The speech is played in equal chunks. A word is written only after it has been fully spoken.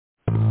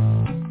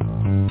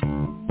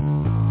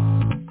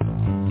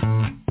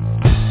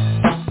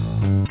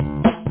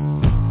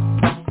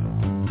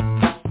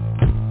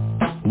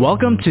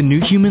Welcome to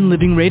New Human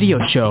Living Radio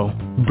Show,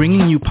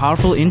 bringing you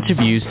powerful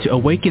interviews to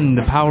awaken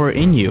the power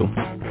in you.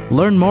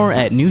 Learn more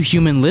at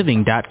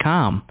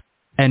newhumanliving.com.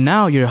 And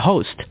now your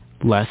host,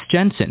 Les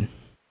Jensen.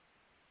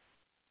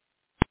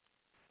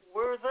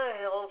 Where the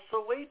hell's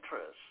the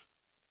waitress?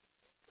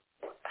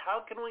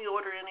 How can we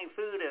order any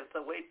food if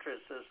the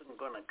waitress isn't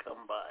going to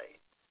come by?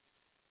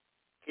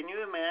 Can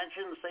you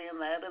imagine saying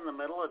that in the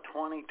middle of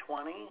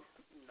 2020?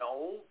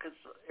 No, because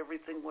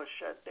everything was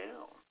shut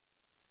down.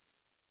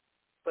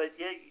 But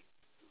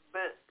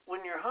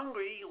when you're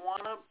hungry, you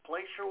want to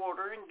place your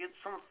order and get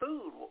some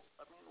food.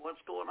 I mean,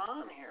 what's going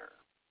on here?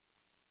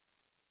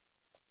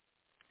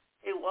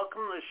 Hey,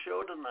 welcome to the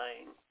show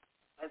tonight.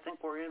 I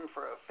think we're in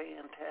for a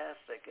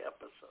fantastic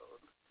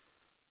episode.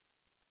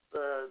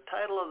 The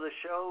title of the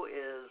show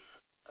is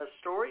A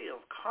Story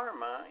of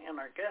Karma, and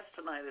our guest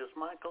tonight is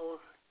Michael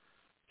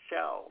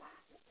Schauch.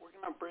 We're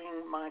going to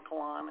bring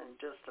Michael on in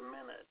just a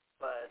minute,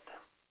 but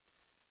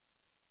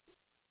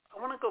I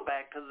want to go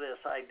back to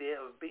this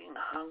idea of being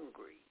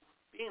hungry.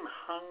 Being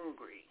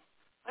hungry.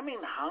 I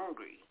mean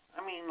hungry. I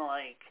mean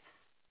like,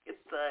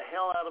 get the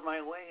hell out of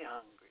my way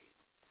hungry.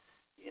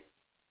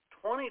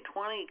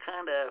 2020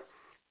 kind of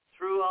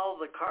threw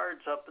all the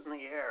cards up in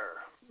the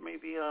air,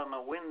 maybe on a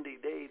windy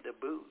day to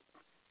boot.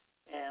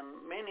 And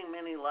many,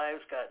 many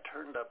lives got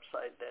turned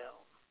upside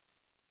down.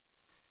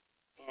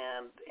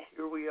 And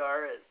here we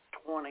are at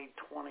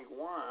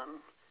 2021,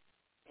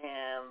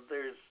 and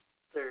there's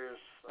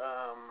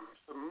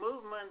some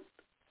movement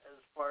as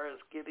far as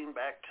getting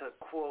back to,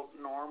 quote,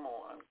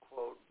 normal,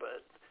 unquote,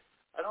 but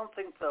I don't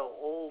think the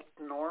old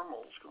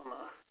normal's going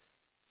to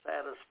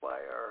satisfy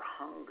our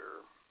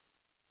hunger.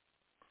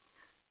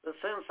 The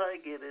sense I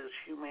get is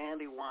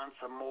humanity wants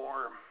a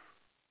more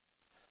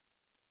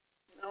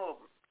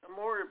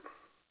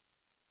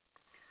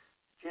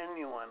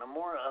genuine, a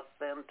more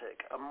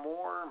authentic, a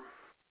more,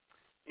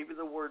 maybe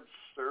the word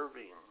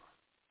serving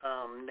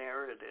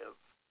narrative.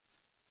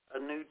 A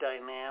new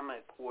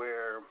dynamic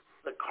where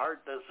the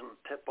cart doesn't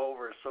tip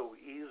over so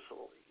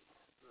easily.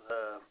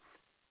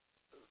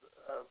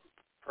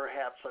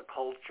 Perhaps a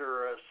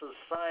culture, a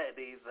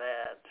society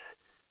that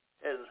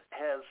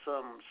has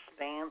some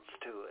stance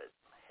to it,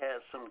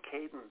 has some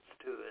cadence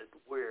to it,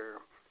 where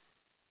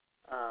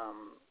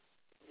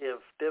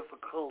if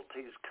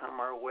difficulties come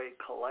our way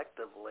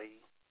collectively,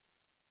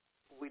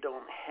 we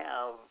don't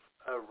have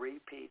a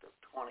repeat of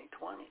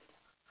 2020.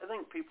 I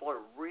think people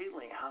are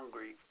really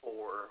hungry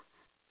for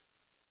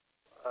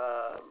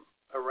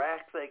a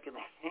rack they can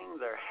hang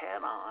their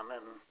hat on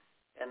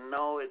and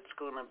know it's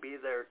going to be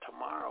there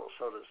tomorrow,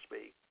 so to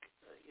speak.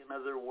 In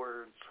other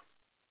words,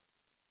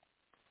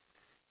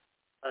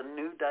 a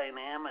new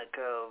dynamic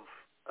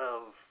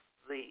of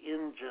the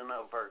engine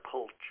of our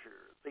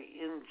culture, the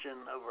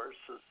engine of our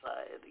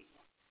society.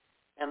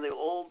 And the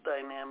old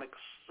dynamic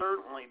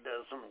certainly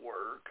doesn't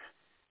work.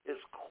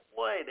 It's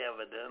quite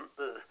evident.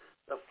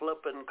 The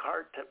flipping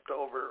cart tipped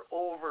over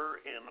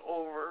and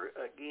over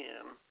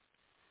again.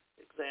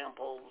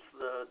 Examples,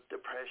 the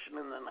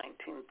Depression in the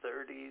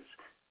 1930s,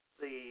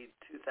 the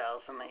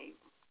 2008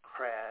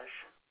 crash.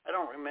 I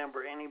don't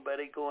remember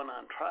anybody going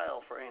on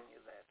trial for any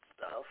of that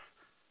stuff.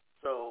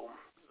 So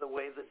the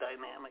way the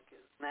dynamic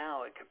is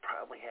now, it could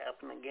probably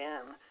happen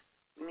again.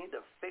 We need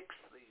to fix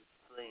these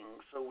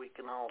things so we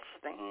can all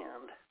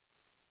stand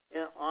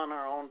on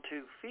our own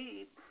 2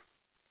 feet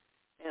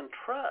and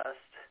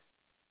trust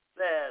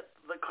that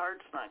the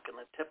cart's not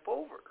going to tip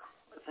over.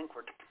 I think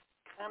we're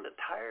kind of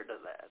tired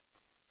of that.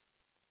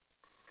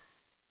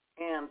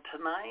 And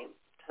tonight,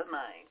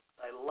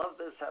 I love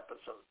this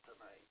episode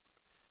tonight.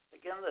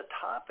 Again, the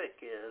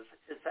topic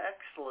it's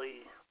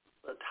actually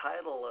the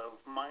title of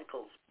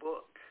Michael's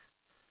book,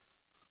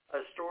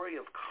 A Story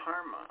of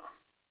Karma,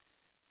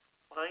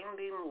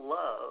 Finding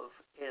Love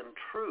and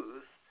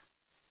Truth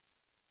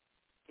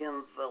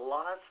in the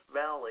Lost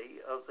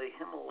Valley of the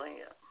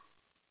Himalaya.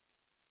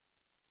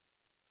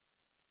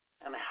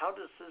 And how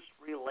does this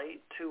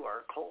relate to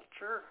our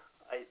culture?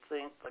 I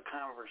think the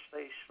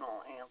conversation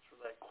will answer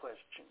that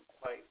question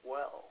quite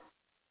well.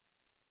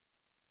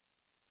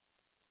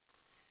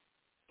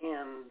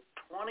 In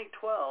 2012,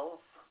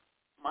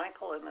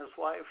 Michael and his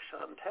wife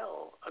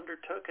Chantal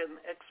undertook an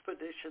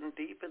expedition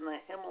deep in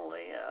the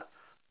Himalaya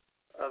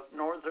of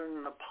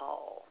northern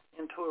Nepal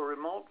into a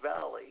remote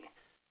valley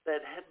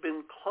that had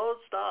been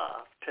closed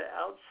off to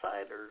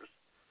outsiders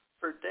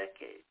for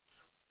decades.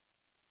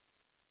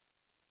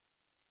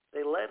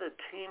 They led a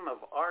team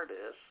of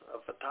artists, a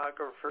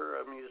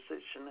photographer, a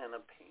musician, and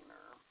a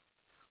painter,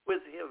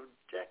 with the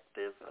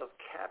objective of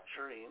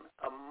capturing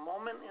a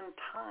moment in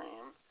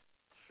time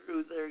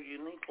through their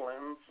unique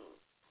lenses.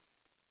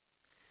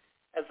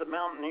 As a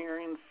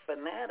mountaineering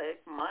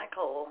fanatic,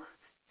 Michael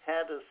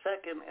had a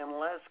second and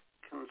less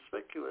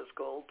conspicuous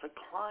goal to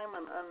climb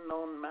an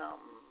unknown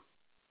mountain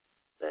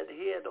that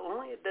he had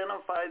only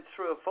identified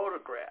through a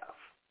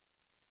photograph.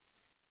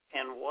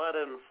 And what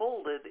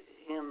unfolded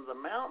in the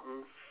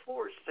mountain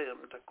forced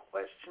him to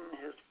question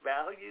his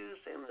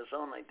values and his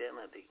own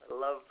identity. I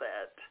love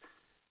that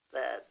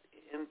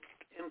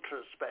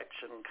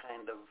introspection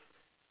kind of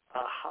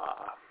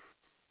aha.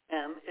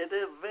 And it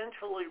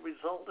eventually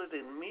resulted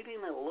in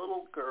meeting a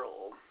little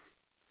girl,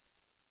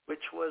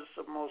 which was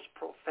the most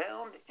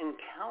profound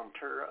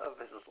encounter of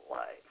his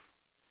life.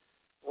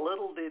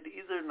 Little did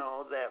either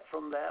know that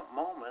from that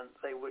moment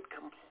they would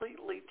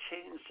completely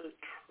change the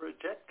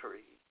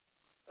trajectory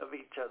of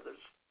each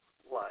other's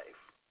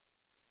life.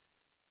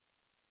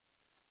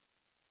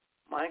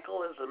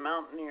 Michael is a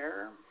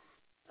mountaineer,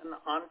 an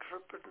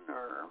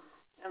entrepreneur,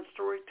 and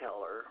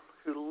storyteller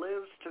who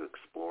lives to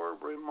explore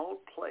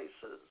remote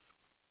places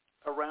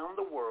around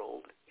the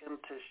world and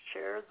to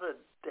share the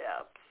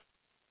depth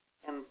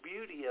and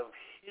beauty of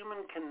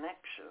human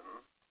connection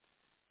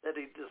that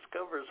he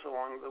discovers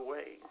along the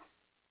way.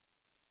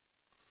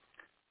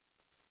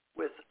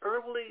 With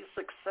early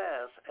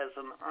success as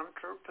an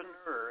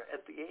entrepreneur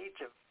at the age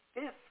of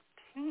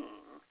 15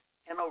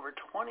 and over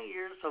 20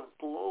 years of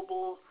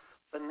global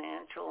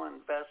financial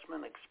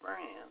investment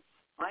experience,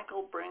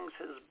 Michael brings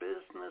his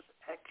business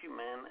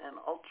acumen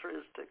and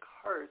altruistic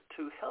heart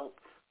to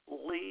help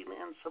lead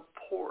and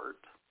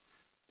support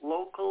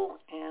local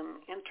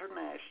and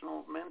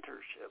international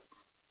mentorship,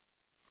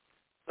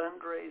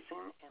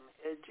 fundraising, and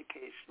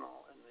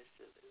educational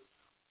initiatives.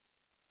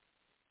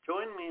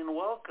 Join me in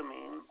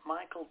welcoming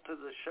Michael to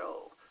the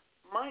show.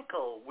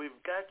 Michael, we've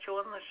got you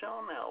on the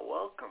show now.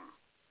 Welcome.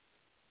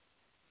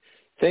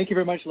 Thank you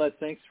very much, Les.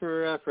 Thanks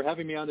for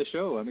having me on the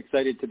show. I'm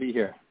excited to be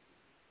here.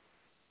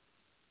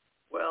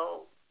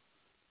 Well,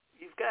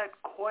 you've got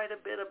quite a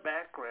bit of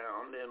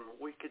background, and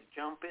we could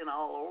jump in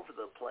all over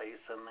the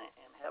place and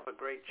have a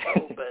great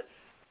show, but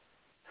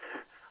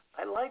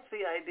I like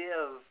the idea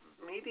of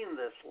meeting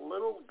this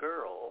little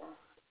girl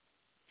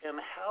and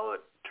how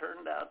it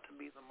turned out to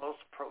be the most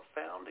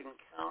profound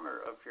encounter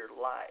of your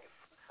life.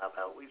 How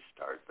about we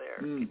start there?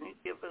 Can you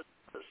give us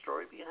the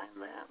story behind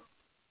that?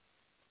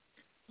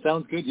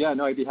 Sounds good. Yeah,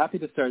 no, I'd be happy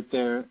to start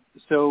there.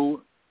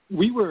 So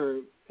we were,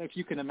 if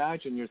you can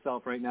imagine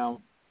yourself right now,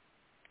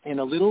 in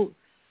a little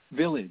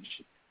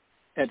village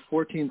at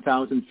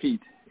 14,000 feet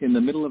in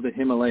the middle of the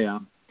Himalaya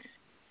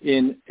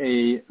in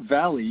a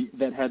valley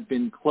that had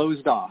been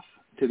closed off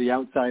to the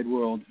outside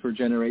world for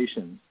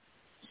generations.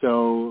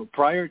 So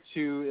prior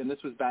to, and this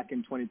was back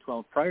in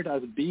 2012, prior to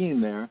us being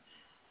there,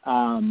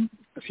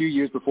 a few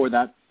years before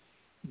that,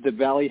 the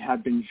valley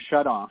had been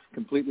shut off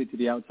completely to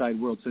the outside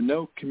world. So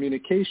no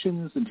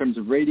communications in terms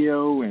of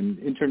radio and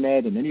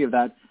internet and any of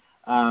that.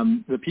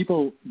 The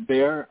people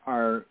there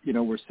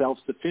were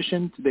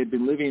self-sufficient. They'd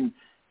been living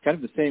kind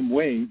of the same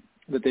way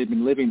that they'd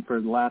been living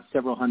for the last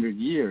several hundred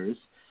years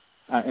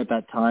at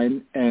that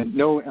time, and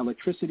no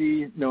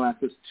electricity, no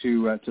access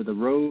to the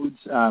roads,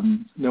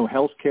 no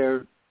health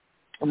care,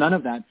 none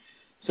of that.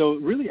 So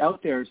really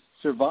out there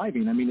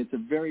surviving. I mean, it's a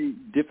very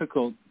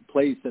difficult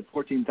place at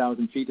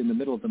 14,000 feet in the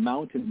middle of the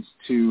mountains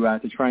to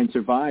try and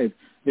survive.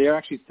 They are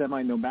actually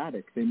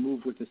semi-nomadic. They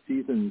move with the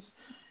seasons.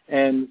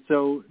 And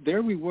so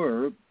there we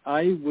were.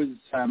 I was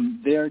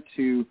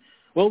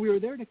we were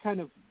there to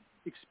kind of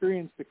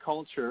experience the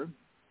culture.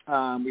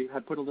 We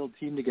had put a little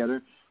team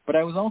together, but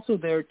I was also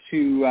there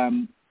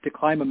to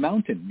climb a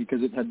mountain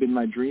because it had been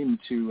my dream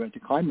to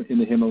climb in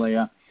the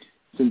Himalaya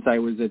since I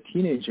was a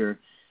teenager.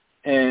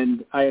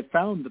 And I had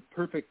found the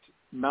perfect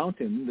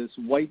mountain, this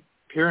white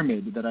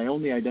pyramid that I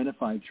only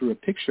identified through a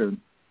picture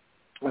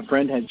a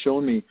friend had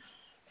shown me.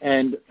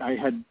 And I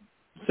had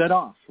set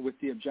off with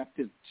the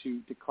objective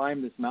to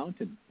climb this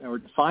mountain, or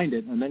to find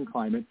it and then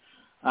climb it.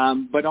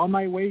 But on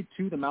my way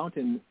to the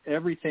mountain,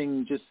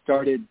 everything just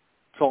started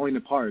falling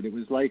apart. It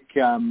was like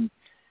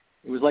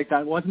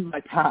that wasn't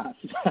my path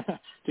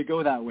to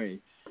go that way.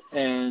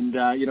 And,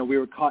 we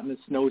were caught in a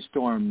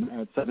snowstorm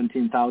at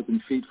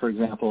 17,000 feet, for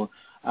example.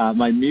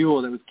 My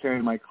mule that was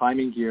carrying my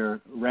climbing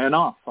gear ran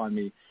off on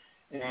me.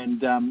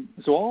 And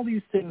so all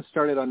these things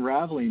started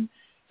unraveling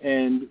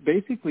and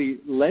basically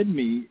led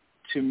me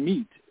to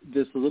meet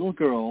this little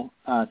girl,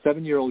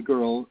 7-year-old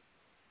girl,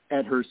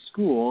 at her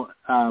school,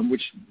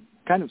 which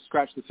kind of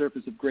scratched the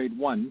surface of grade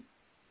 1,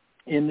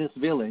 in this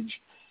village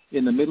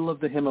in the middle of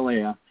the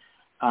Himalaya,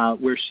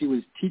 where she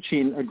was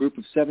teaching a group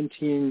of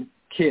 17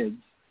 kids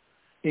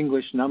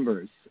English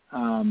numbers.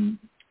 And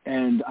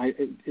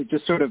it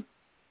just sort of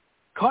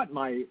caught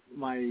my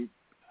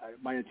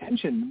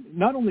attention,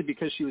 not only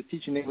because she was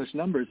teaching English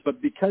numbers,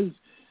 but because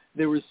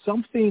there was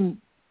something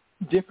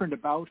different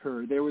about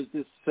her. There was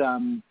this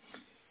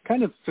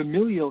kind of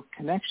familial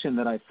connection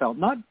that I felt,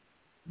 not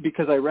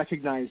because I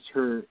recognized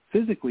her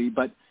physically,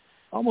 but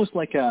almost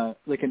like an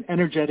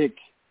energetic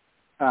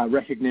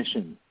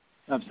recognition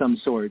of some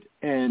sort.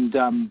 And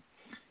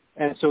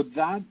so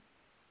that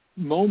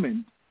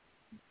moment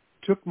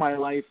took my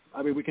life.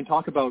 I mean, we can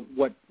talk about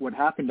what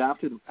happened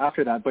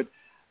after that, but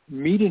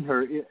meeting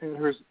her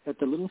at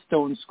the little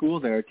stone school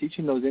there,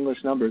 teaching those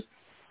English numbers,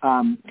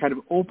 kind of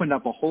opened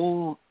up a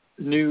whole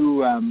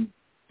new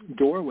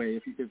doorway,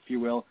 if you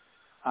will,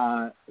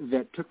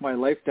 that took my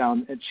life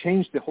down. It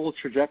changed the whole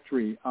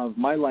trajectory of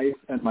my life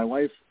and my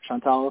wife,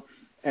 Chantal,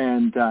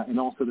 and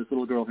also this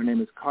little girl. Her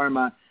name is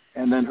Karma.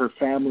 and then her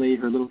family,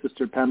 her little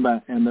sister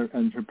Pemba, and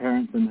her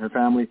parents and her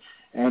family.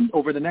 And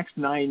over the next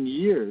 9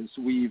 years,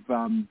 we've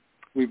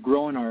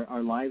grown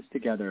our lives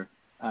together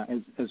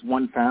as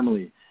one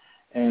family.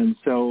 And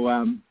so,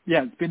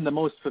 it's been the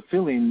most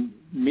fulfilling,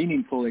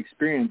 meaningful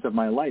experience of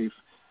my life.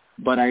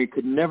 But I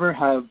could never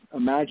have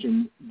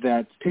imagined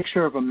that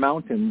picture of a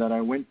mountain that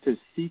I went to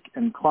seek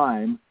and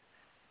climb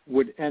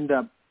would end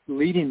up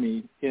leading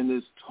me in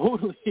this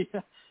totally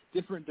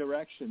different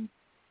direction,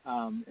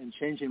 and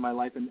changing my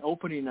life and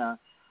opening a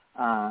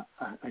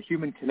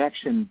human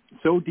connection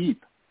so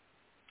deep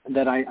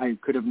that I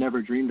could have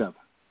never dreamed of.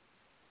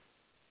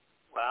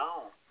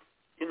 Wow.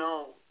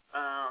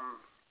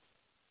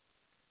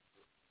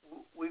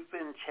 We've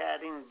been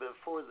chatting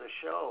before the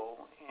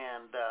show,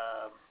 and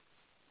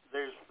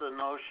there's the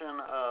notion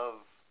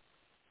of,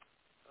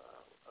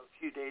 a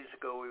few days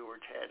ago we were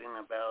chatting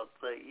about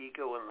the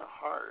ego and the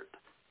heart.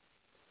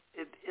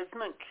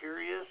 Isn't it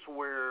curious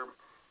where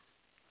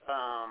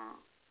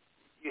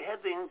you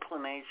had the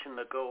inclination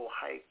to go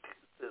hike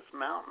this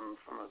mountain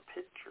from a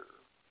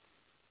picture,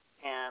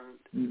 and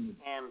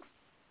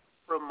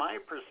from my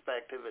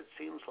perspective, it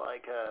seems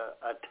like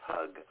a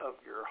tug of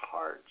your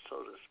heart,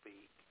 so to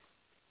speak.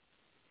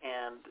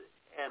 And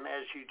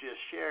as you just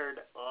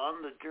shared,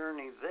 on the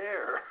journey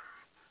there,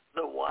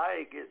 the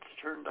why gets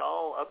turned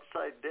all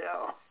upside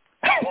down.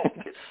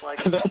 It's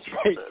like that's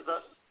right.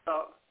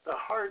 The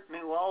heart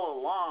knew all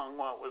along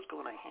what was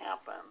going to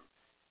happen.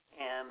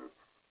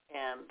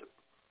 And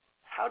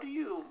how do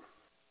you,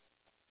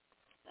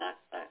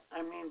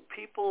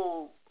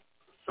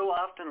 so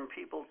often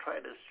people try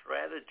to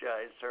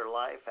strategize their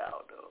life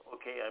out.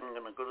 Okay, I'm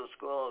going to go to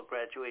school, I'll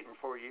graduate in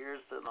 4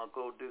 years, then I'll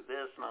go do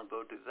this and I'll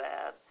go do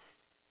that.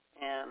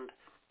 And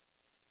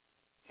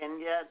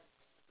yet,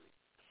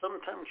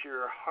 sometimes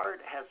your heart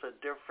has a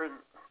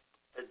different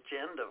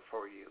agenda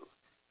for you.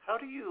 How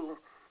do you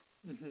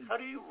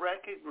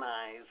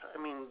recognize?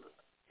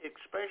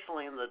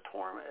 Especially in the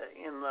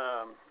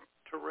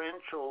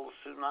torrential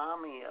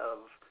tsunami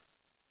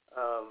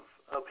of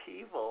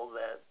upheaval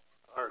that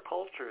our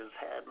culture has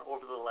had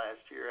over the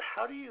last year.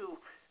 How do you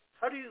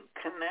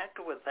connect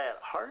with that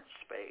heart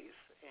space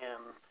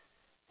and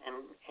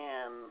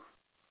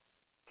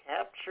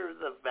capture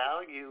the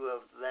value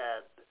of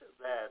that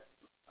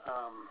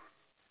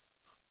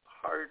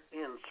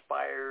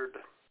heart-inspired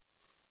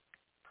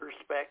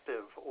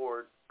perspective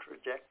or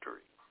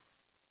trajectory?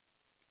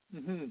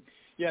 Mm-hmm.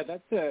 Yeah,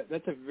 that's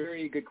a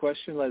very good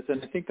question, Les,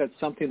 and I think that's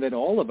something that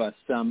all of us,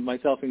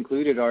 myself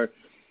included, are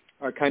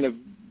kind of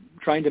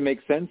trying to make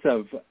sense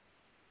of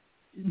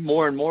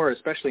more and more,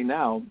 especially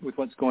now with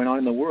what's going on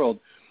in the world.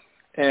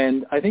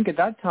 And I think at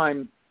that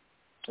time,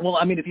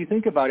 if you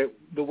think about it,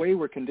 the way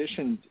we're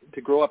conditioned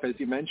to grow up, as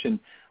you mentioned,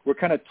 we're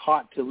kind of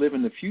taught to live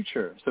in the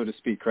future, so to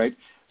speak, right?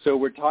 So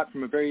we're taught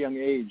from a very young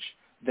age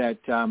that,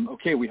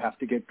 we have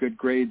to get good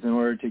grades in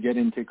order to get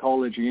into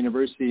college or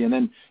university. And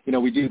then,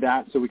 we do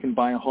that so we can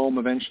buy a home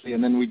eventually.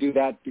 And then we do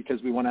that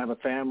because we want to have a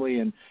family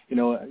and,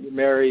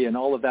 marry and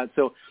all of that.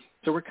 So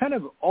we're kind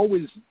of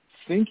always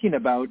thinking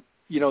about,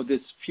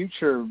 this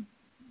future,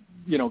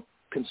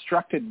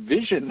 constructed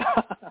vision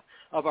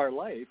of our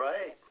life.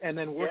 Right. And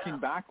then working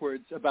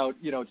backwards about,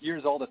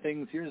 here's all the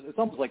things, it's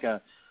almost like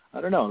a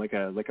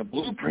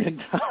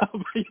blueprint,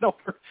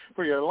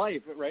 for your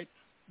life, right?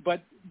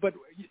 But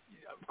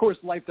of course,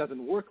 life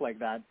doesn't work like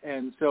that.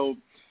 And so,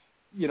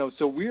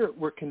 so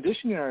we're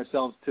conditioning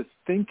ourselves to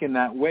think in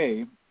that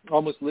way,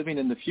 almost living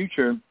in the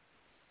future.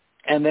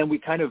 And then we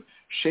kind of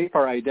shape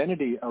our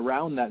identity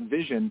around that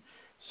vision.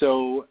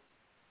 So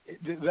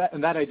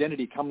that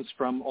identity comes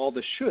from all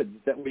the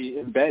shoulds that we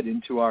embed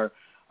into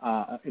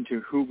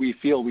into who we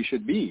feel we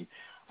should be.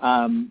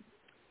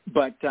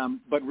 But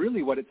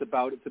really what it's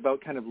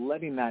about kind of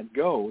letting that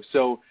go.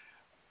 So,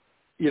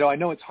 I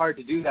know it's hard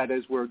to do that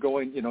as we're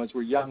going, as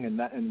we're young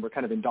and we're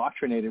kind of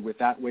indoctrinated with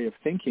that way of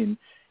thinking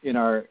in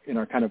our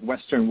kind of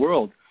Western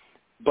world.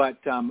 But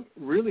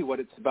really what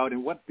it's about,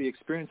 and what the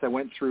experience I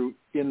went through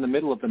in the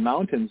middle of the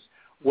mountains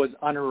was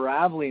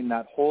unraveling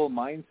that whole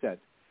mindset.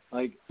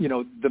 Like,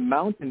 the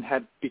mountain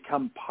had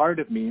become part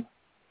of me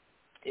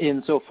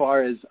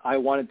insofar as I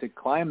wanted to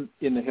climb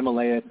in the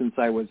Himalaya since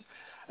I was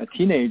a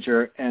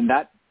teenager, and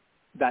that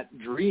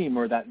dream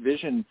or that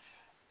vision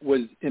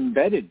was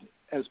embedded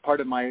as part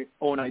of my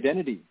own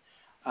identity,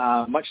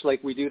 much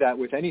like we do that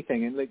with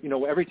anything. And,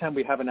 every time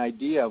we have an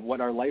idea of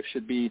what our life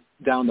should be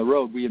down the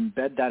road, we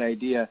embed that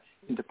idea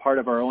into part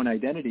of our own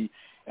identity.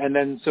 And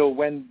then so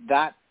when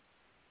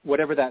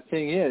whatever that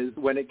thing is,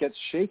 when it gets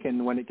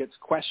shaken, when it gets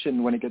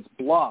questioned, when it gets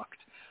blocked,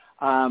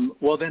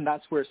 then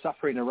that's where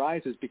suffering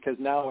arises, because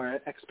now our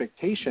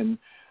expectation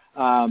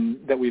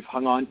that we've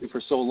hung on to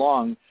for so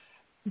long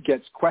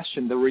gets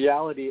questioned. The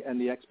reality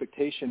and the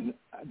expectation,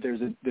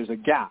 there's a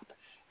gap,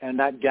 and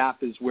that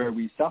gap is where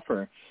we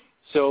suffer.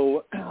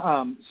 So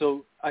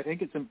I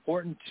think it's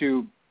important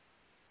to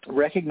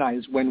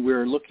recognize when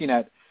we're looking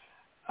at,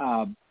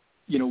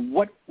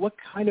 what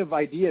kind of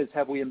ideas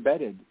have we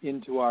embedded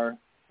into our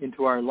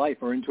life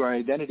or into our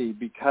identity,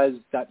 because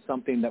that's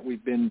something that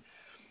we've been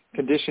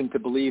conditioned to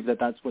believe that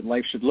that's what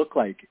life should look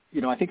like.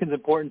 I think it's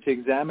important to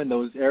examine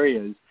those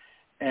areas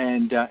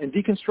and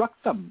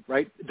deconstruct them,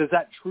 right? Does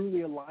that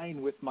truly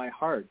align with my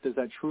heart? Does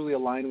that truly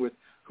align with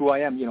who I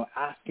am?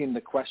 Asking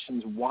the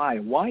questions, why?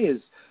 Why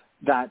is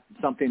that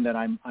something that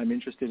I'm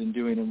interested in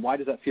doing, and why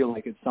does that feel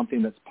like it's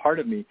something that's part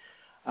of me?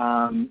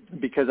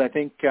 Because I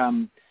think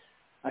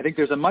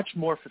there's a much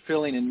more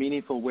fulfilling and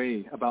meaningful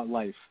way about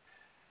life,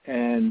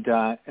 and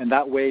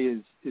that way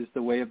is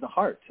the way of the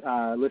heart,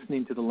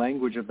 listening to the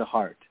language of the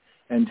heart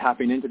and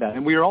tapping into that.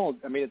 And we're all,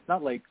 it's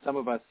not like some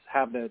of us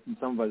have that and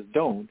some of us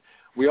don't.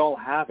 We all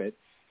have it.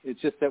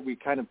 It's just that we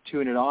kind of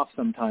tune it off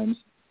sometimes,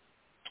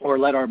 or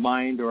let our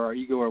mind or our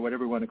ego or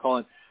whatever we want to call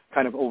it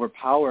kind of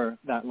overpower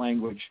that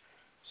language.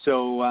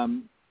 So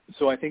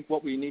I think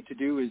what we need to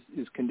do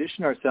is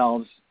condition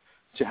ourselves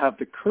to have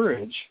the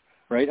courage,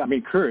 right?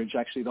 Courage,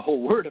 actually, the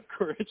whole word of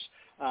courage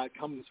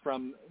comes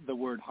from the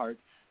word heart.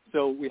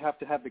 So we have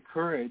to have the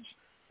courage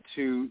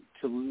to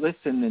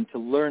listen and to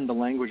learn the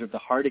language of the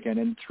heart again.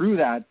 And through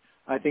that,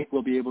 I think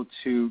we'll be able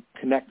to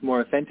connect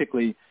more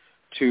authentically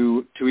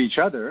to each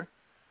other,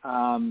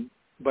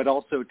 but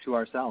also to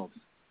ourselves.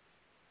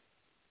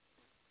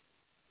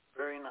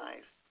 Very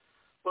nice.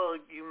 Well,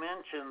 you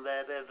mentioned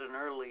that at an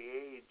early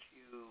age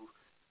you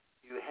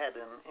had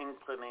an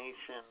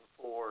inclination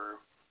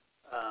for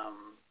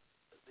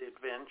the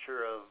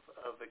adventure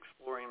of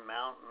exploring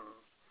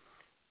mountains.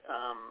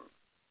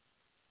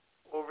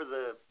 Over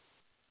the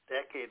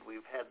decade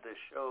we've had this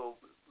show,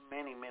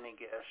 many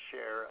guests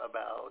share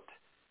about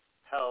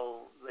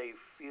how they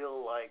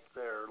feel like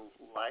their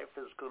life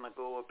is going to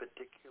go a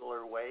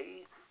particular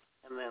way,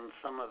 and then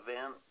some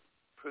event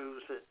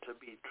proves it to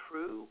be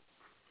true,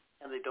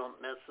 and they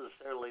don't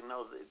necessarily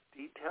know the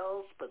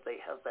details, but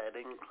they have that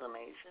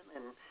inclination.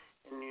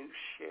 And you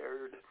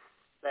shared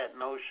that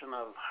notion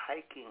of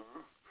hiking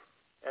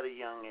at a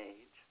young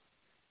age.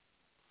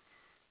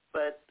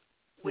 But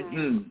when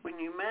you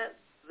met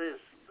this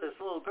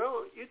little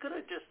girl, you could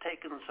have just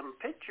taken some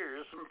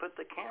pictures and put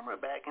the camera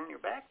back in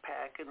your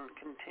backpack and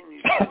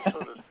continued to,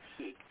 so to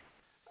speak.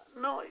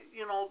 No,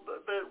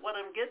 but what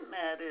I'm getting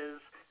at is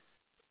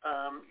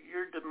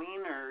your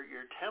demeanor,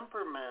 your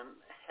temperament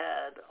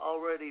had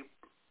already,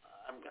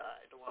 I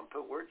don't want to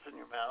put words in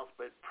your mouth,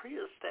 but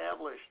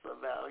pre-established the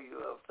value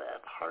of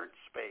that heart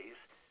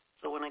space.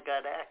 So when it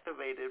got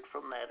activated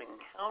from that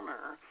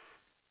encounter,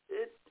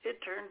 it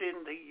turned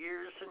into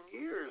years and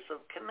years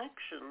of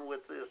connection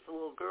with this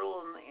little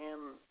girl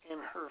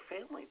and her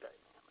family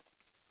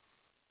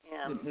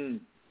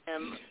dynamic.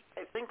 And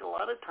I think a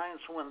lot of times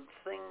when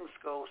things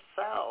go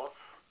south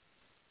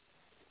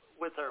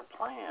with our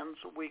plans,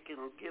 we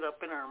can get up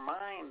in our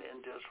mind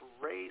and just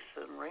race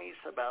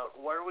about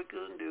what are we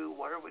going to do,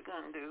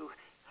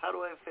 how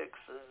do I fix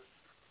this?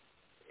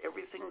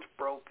 Everything's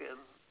broken,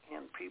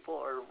 and people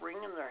are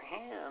wringing their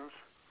hands,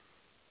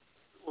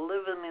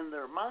 living in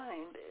their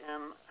mind,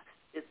 and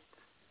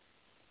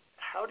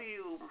how do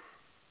you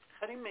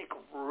make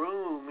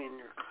room in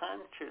your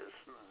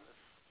consciousness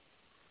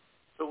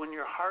so when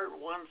your heart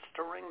wants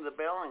to ring the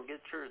bell and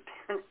get your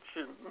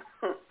attention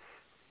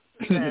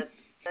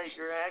that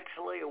you're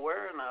actually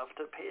aware enough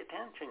to pay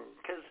attention?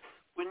 Because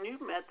when you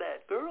met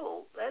that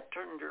girl, that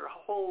turned your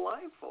whole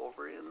life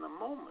over in the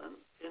moment,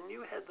 and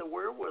you had the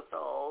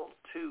wherewithal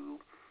to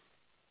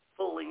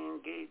fully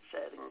engage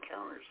that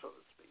encounter, so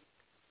to speak.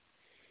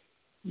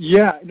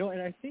 Yeah, no,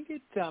 and I think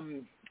it,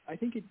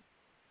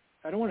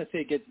 I don't want to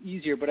say it gets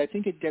easier, but I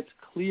think it gets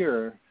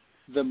clearer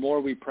the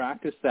more we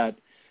practice that.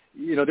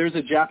 There's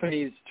a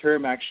Japanese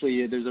term,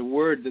 actually, there's a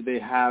word that they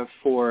have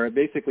for,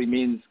 basically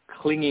means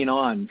clinging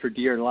on for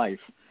dear life.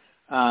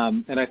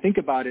 And I think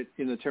about it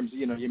in the terms,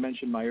 you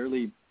mentioned my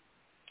early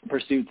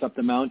pursuits up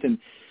the mountain.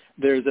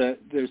 There's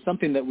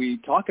something that we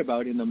talk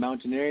about in the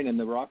mountaineering and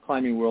the rock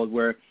climbing world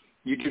where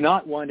you do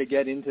not want to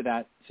get into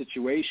that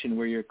situation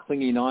where you're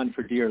clinging on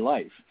for dear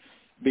life,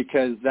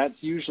 because that's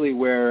usually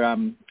where,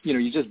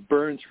 you just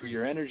burn through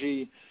your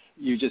energy,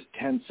 you just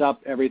tense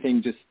up,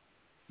 everything just,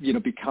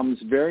 becomes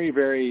very,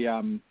 very,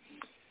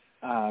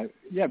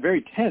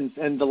 very tense,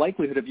 and the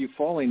likelihood of you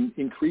falling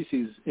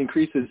increases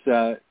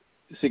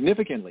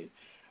significantly,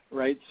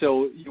 right?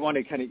 So you want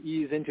to kind of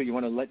ease into, you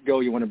want to let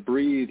go, you want to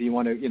breathe, you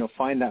want to,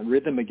 find that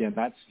rhythm again.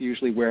 That's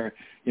usually where,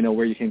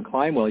 where you can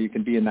climb well, you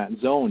can be in that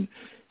zone.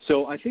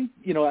 So I think,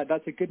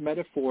 that's a good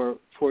metaphor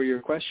for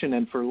your question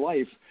and for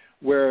life,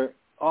 where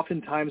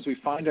oftentimes we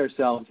find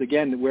ourselves,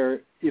 again,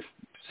 where if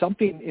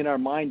something in our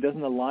mind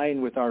doesn't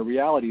align with our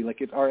reality,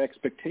 like if our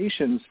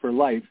expectations for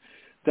life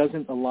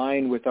doesn't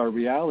align with our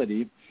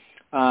reality,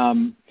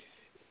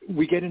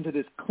 we get into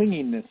this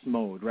clinginess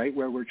mode, right,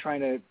 where we're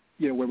trying to,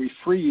 where we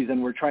freeze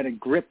and we're trying to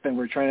grip and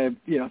we're trying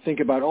to,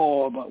 think about,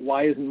 but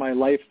why isn't my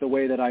life the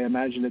way that I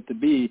imagine it to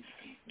be?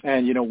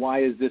 And,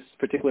 why is this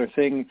particular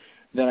thing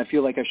that I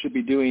feel like I should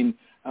be doing,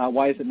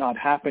 why is it not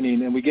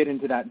happening? And we get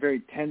into that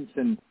very tense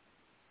and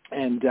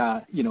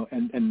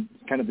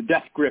kind of the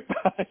death grip,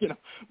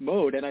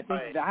 mode. And I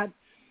think that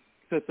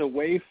sets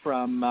away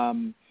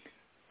from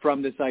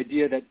this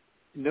idea that,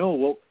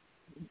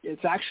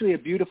 it's actually a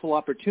beautiful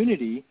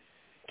opportunity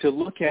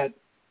look at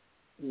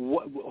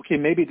okay,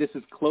 maybe this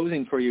is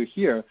closing for you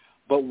here,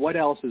 but what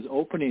else is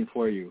opening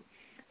for you?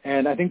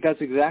 And I think that's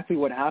exactly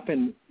what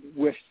happened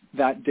with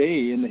that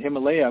day in the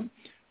Himalaya,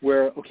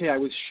 where, okay, I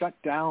was shut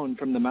down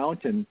from the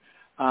mountain,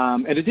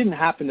 and it didn't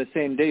happen the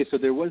same day. So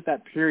there was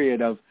that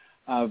period of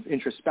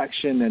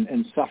introspection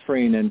and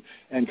suffering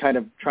and kind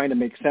of trying to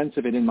make sense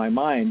of it in my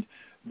mind.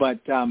 But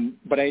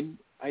I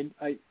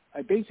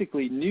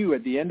basically knew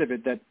at the end of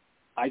it that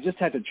I just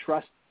had to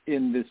trust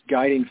in this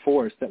guiding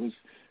force that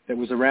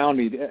was around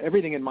me.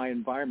 Everything in my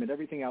environment,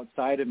 everything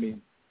outside of me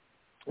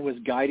was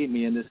guiding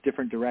me in this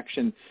different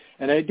direction.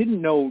 And I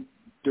didn't know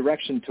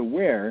direction to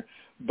where,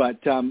 but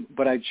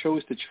I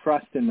chose to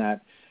trust in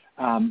that.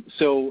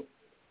 So,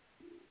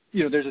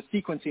 you know, there's a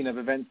sequencing of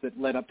events that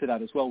led up to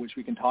that as well, which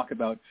we can talk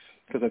about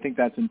because I think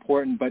that's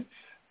important. But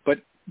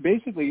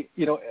basically,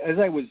 you know, as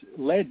I was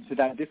led to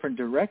that different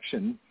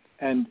direction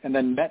and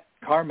then met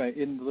Karma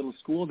in the little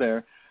school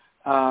there,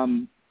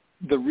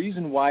 the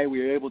reason why we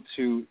were able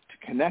to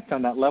connect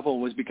on that level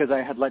was because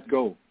I had let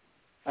go.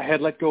 I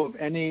had let go of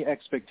any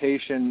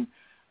expectation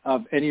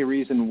of any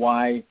reason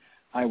why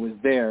I was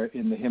there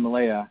in the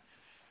Himalaya.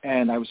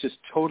 And I was just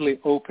totally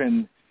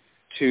open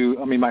to,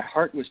 I mean, my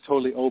heart was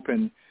totally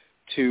open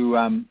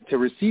to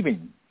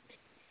receiving.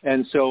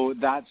 And so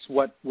that's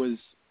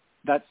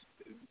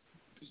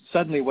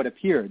suddenly what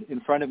appeared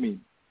in front of me.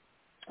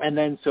 And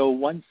then so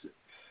once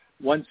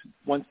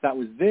that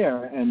was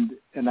there and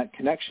that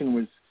connection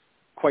was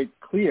quite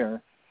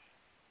clear,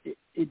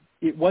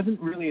 it wasn't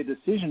really a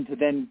decision to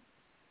then,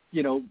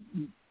 you know,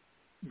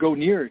 go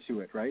nearer to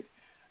it, right?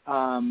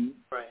 Right.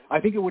 I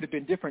think it would have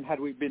been different had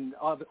we been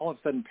all of a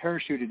sudden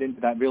parachuted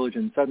into that village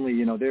and suddenly,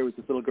 you know, there was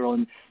this little girl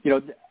and, you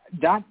know,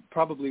 that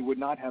probably would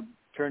not have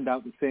turned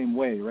out the same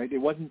way, right? It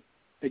wasn't,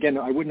 again,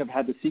 I wouldn't have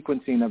had the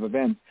sequencing of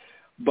events,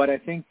 but I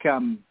think,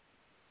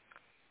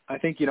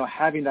 you know,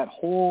 having that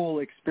whole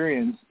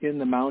experience in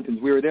the mountains,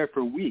 we were there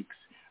for weeks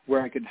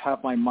where I could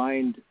have my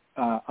mind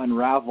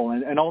unravel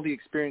and all the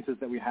experiences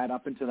that we had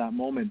up until that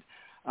moment,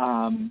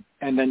 and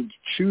then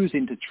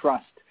choosing to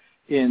trust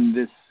in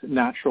this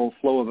natural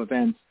flow of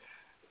events.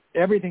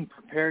 Everything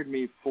prepared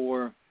me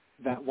for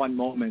that one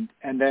moment,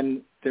 and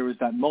then there was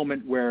that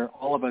moment where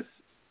all of us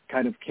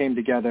kind of came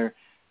together,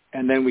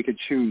 and then we could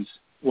choose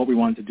what we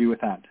wanted to do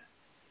with that.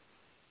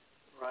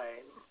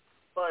 Right.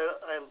 Well,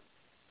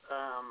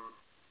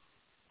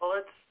 well,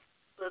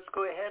 let's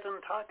go ahead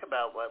and talk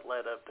about what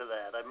led up to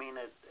that. I mean,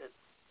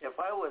 if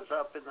I was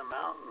up in the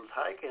mountains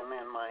hiking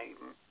and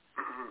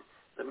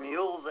the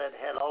mule that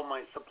had all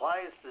my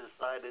supplies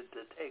decided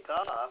to take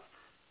off,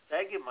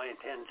 that get my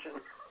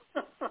attention.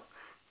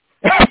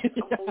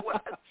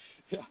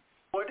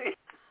 What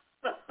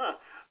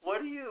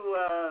do you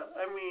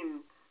I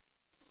mean,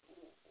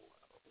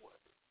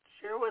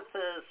 share with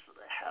us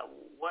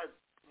what,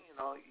 you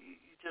know, you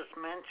just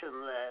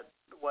mentioned that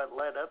what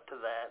led up to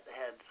that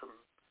had some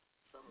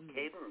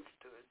cadence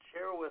to it.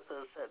 Share with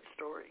us that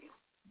story.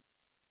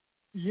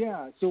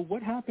 Yeah, so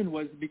what happened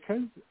was,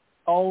 because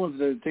all of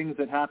the things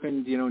that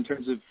happened, you know, in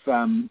terms of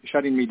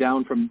shutting me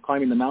down from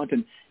climbing the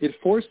mountain, it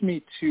forced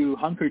me to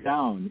hunker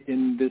down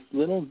in this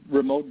little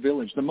remote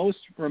village, the most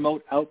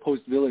remote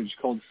outpost village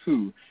called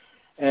Fu.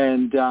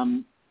 And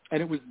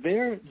it was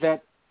there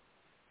that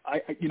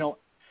I, you know,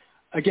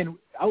 again,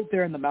 out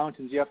there in the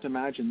mountains, you have to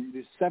imagine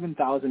these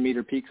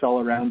 7,000-meter peaks all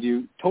around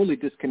you, totally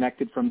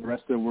disconnected from the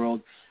rest of the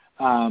world.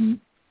 And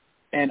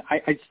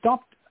I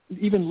stopped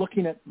even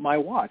looking at my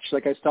watch.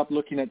 Like, I stopped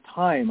looking at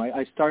time.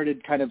 I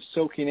started kind of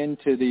soaking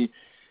into the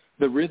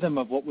rhythm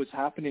of what was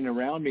happening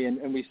around me,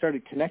 and we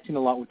started connecting a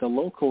lot with the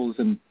locals,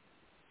 and,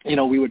 you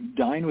know, we would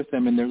dine with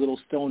them in their little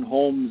stone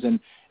homes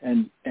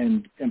and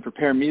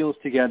prepare meals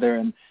together,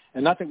 and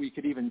not that we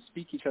could even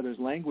speak each other's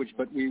language,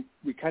 but we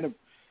kind of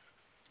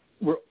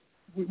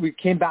we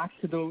came back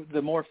to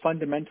the more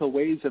fundamental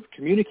ways of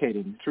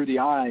communicating through the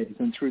eyes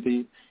and through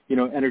the, you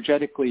know,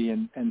 energetically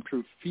and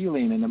through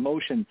feeling and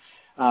emotion.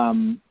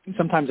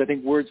 Sometimes I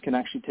think words can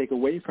actually take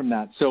away from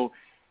that. So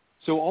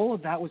all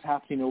of that was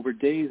happening over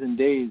days and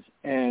days.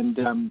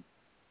 And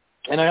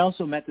I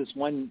also met this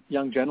one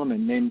young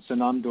gentleman named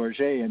Sonam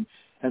Dorje,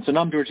 and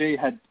Sonam Dorje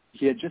had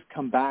just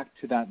come back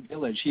to that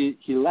village. He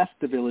left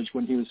the village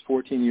when he was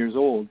 14 years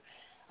old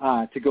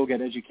to go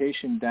get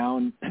education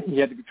down. He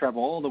had to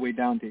travel all the way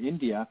down to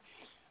India.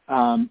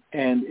 And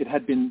it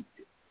had been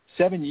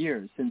 7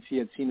 years since he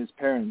had seen his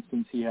parents,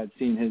 since he had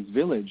seen his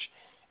village.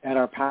 And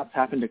our paths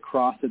happened to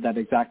cross at that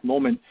exact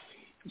moment.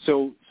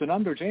 So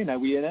Sonam Dorje and I,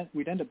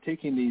 we'd end up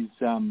taking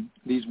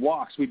these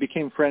walks. We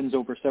became friends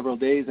over several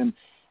days,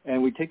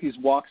 and we'd take these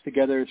walks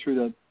together through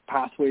the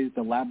pathways,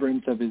 the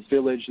labyrinth of his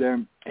village there.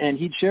 And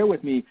he'd share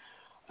with me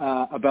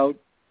about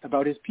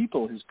his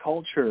people, his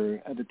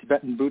culture, the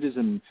Tibetan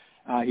Buddhism.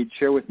 He'd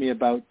share with me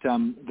about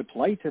the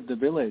plight of the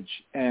village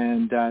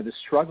and the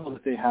struggle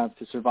that they have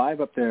to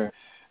survive up there.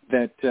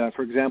 That,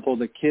 for example,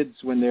 the kids,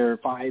 when they're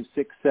 5,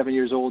 6, 7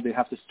 years old, they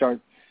have to start,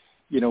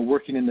 you know,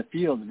 working in the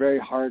fields, very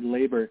hard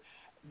labor.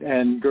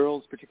 And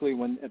girls,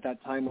 particularly at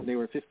that time when they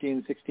were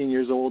 15, 16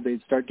 years old,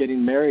 they'd start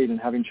getting married and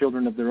having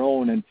children of their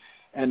own.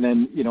 And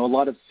then, a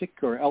lot of sick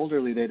or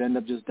elderly, they'd end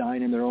up just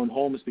dying in their own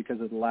homes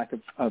because of the lack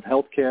of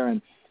health care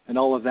and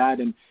all of that.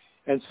 And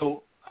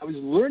so I was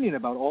learning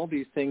about all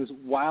these things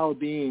while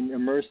being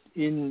immersed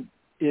in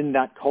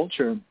that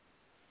culture.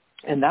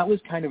 And that was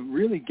kind of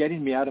really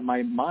getting me out of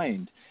my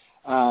mind.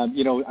 I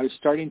was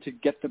starting to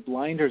get the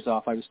blinders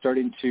off. I was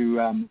starting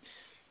to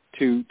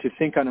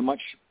think on a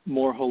much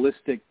more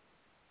holistic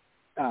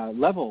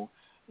level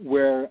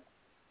or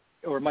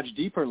a much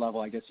deeper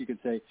level, I guess you could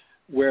say,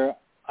 where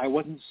I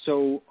wasn't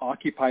so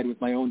occupied with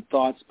my own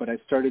thoughts, but I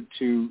started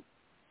to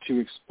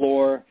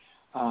explore,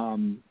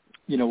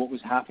 what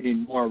was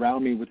happening more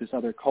around me with this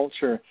other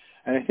culture.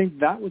 And I think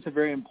that was a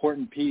very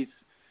important piece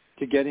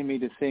to getting me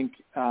to think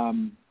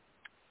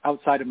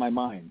outside of my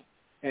mind,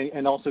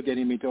 and also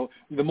getting me to,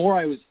 the more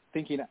I was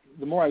thinking,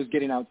 the more I was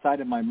getting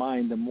outside of my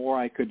mind, the more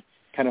I could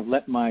kind of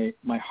let my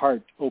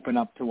heart open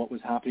up to what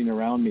was happening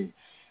around me.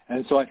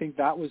 And so I think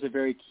that was a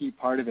very key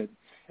part of it.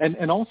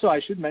 And also I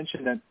should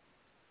mention that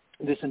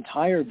this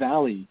entire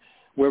valley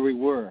where we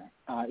were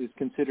is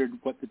considered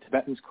what the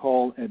Tibetans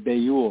call a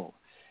Bayul.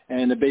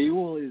 And a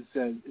Bayul is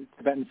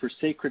Tibetan for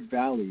sacred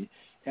valley.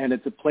 And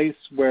it's a place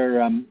where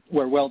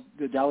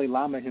the Dalai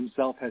Lama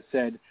himself has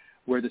said,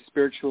 where the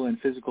spiritual and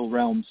physical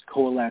realms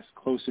coalesce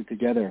closer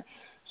together.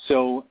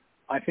 So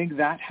I think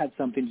that had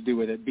something to do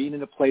with it, being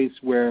in a place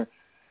where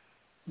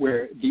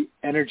the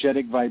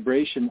energetic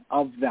vibration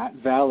of that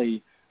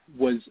valley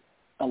was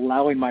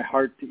allowing my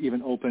heart to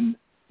even open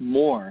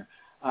more.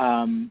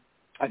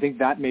 I think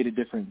that made a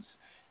difference,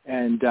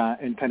 and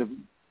kind of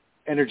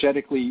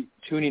energetically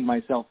tuning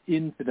myself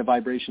into the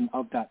vibration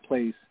of that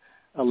place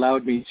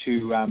allowed me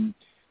to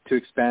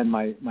expand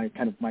my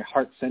kind of my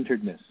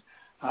heart-centeredness.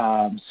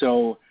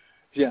 So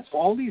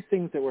all these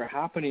things that were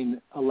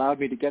happening allowed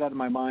me to get out of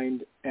my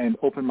mind and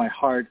open my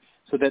heart,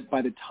 so that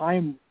by the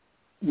time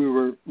we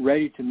were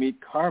ready to meet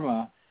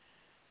karma,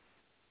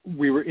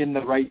 we were in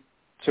the right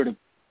sort of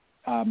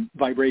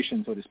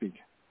vibration, so to speak.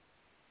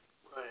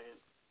 Right.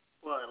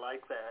 Well, I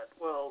like that.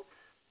 Well,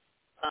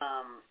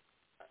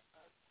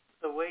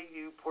 the way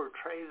you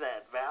portray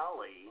that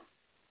valley,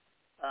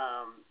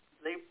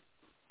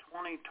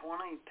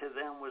 2020 to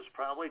them was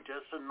probably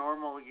just a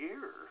normal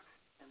year,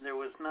 and there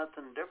was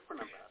nothing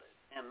different about it.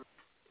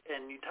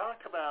 And you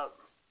talk about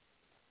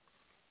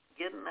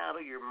getting out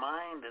of your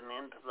mind and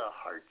into the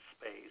heart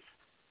space.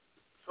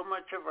 So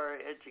much of our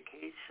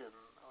education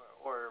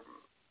or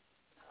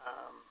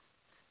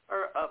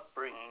our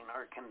upbringing,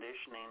 our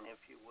conditioning, if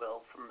you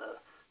will,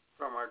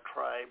 from our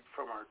tribe,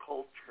 from our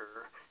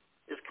culture,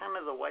 is kind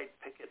of the white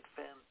picket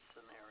fence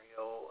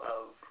scenario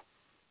of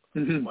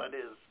what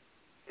is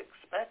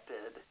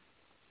expected.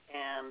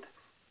 And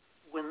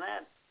when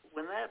that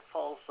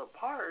falls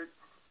apart,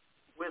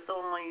 with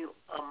only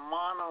a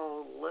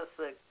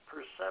monolithic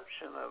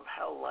perception of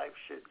how life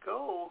should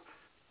go,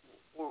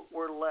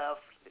 we're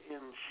left in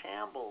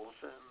shambles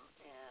and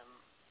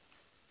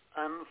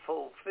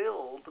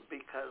unfulfilled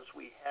because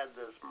we had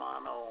this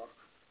mono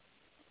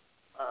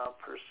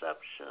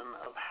perception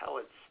of how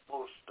it's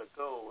supposed to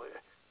go.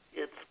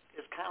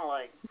 It's kind of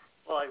like,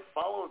 well, I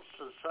followed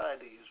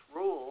society's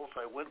rules.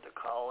 I went to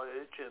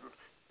college, and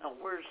now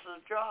where's the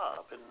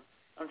job? And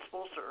I'm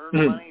supposed to earn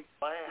money to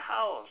buy a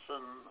house,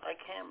 and I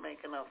can't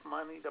make enough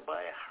money to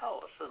buy a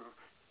house. And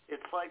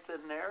it's like the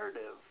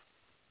narrative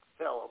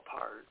fell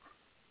apart.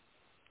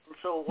 And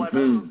so what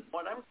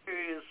I'm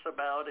curious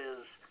about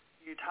is,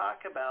 you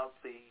talk about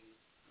the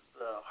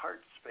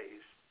heart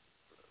space,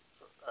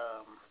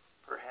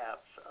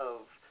 perhaps,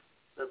 of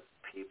the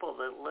people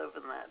that live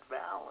in that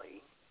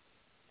valley,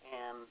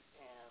 and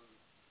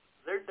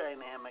their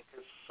dynamic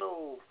is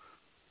so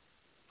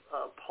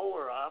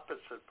polar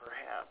opposite,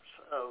 perhaps,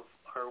 of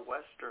our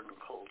Western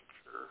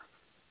culture.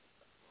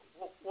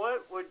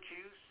 What would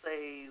you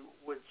say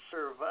would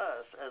serve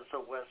us as a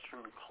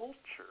Western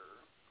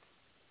culture?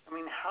 I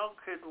mean, how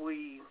could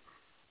we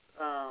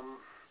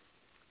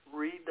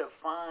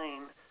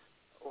redefine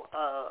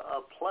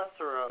a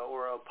plethora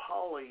or a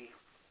poly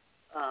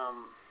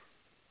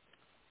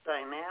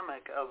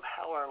dynamic of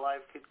how our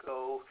life could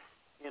go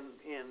in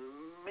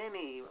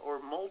many or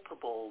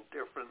multiple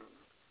different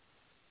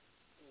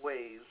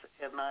ways,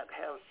 and not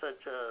have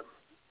such a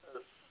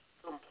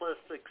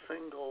simplistic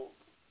single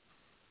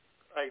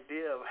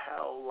idea of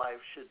how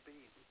life should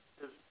be?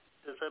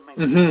 Does that make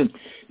sense?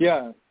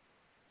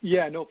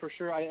 Yeah, no, for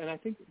sure. I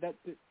think that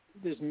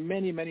there's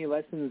many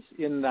lessons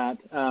in that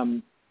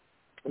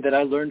that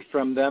I learned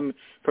from them,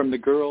 from the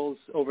girls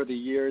over the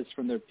years,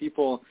 from their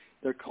people,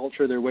 their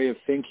culture, their way of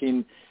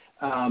thinking.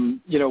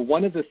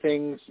 One of the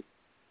things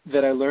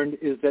that I learned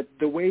is that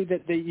the way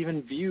that they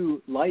even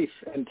view life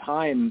and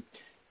time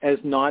as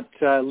not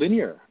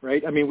linear,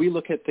 right? I mean, we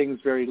look at things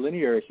very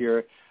linear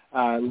here,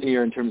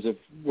 linear in terms of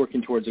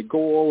working towards a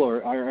goal,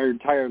 or our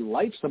entire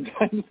life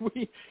sometimes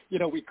we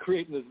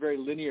create in this very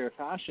linear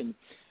fashion.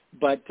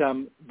 But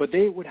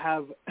they would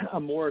have a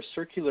more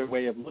circular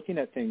way of looking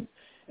at things.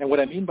 And what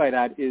I mean by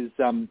that is,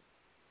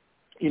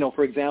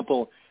 for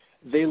example,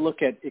 they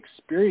look at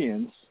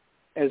experience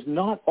as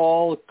not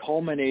all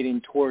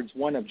culminating towards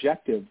one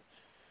objective,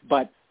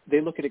 but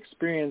they look at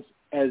experience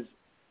as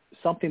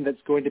something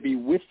that's going to be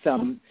with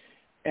them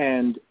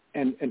and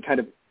kind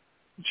of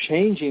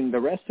changing the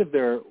rest of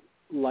their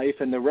life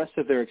and the rest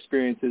of their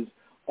experiences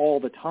all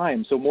the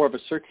time. So more of a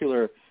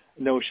circular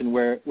notion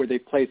where they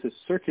place a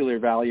circular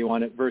value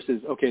on it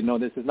versus, okay, no,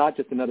 this is not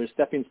just another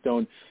stepping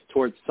stone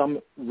towards some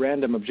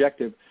random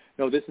objective.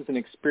 No, this is an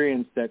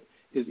experience that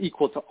is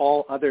equal to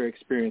all other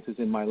experiences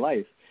in my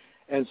life.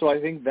 And so I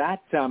think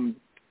that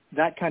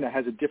that kind of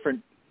has a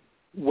different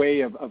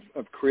way of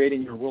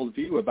creating your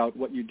worldview about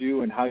what you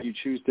do and how you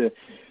choose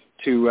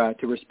to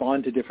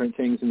respond to different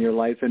things in your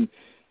life.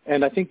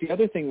 And I think the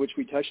other thing which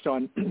we touched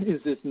on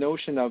is this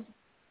notion of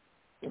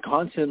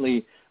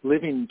constantly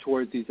living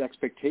towards these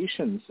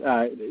expectations,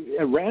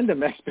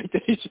 random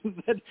expectations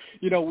that,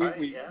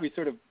 we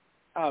sort of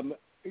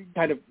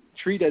kind of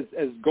treat as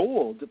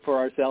gold for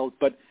ourselves,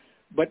 but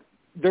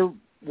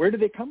where do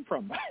they come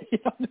from?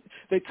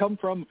 They come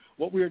from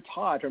what we were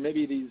taught, or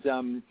maybe these,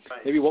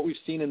 maybe what we've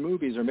seen in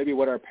movies, or maybe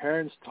what our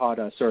parents taught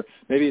us, or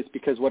maybe it's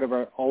because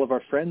all of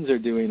our friends are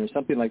doing, or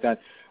something like that.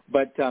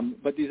 But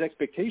these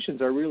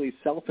expectations are really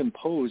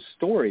self-imposed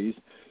stories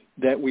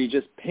that we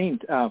just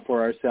paint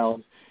for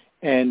ourselves,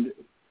 and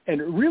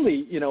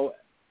really,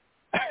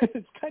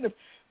 it's kind of,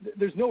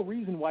 there's no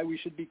reason why we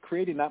should be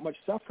creating that much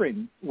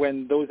suffering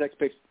when those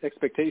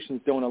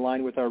expectations don't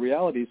align with our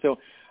reality. So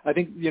I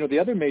think, the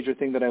other major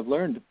thing that I've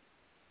learned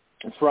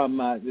from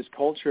this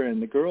culture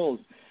and the girls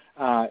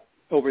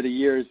over the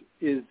years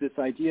is this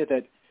idea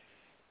that,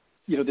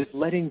 this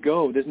letting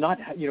go, there's not,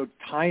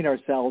 tying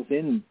ourselves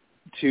in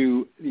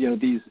to,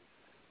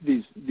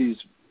 these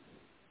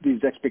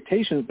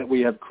expectations that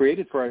we have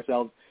created for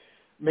ourselves.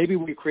 Maybe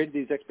we created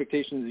these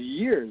expectations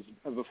years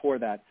before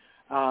that.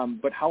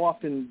 But how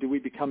often do we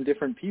become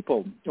different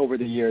people over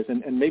the years?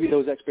 And maybe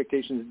those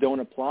expectations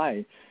don't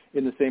apply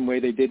in the same way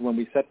they did when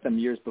we set them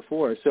years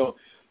before. So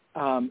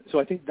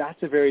I think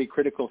that's a very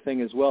critical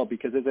thing as well,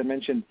 because as I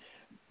mentioned,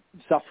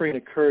 suffering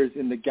occurs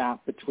in the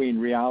gap between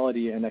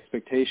reality and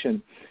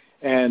expectation.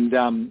 And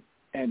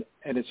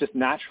it's just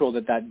natural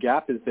that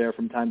gap is there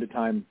from time to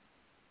time.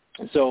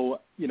 So,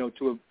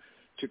 to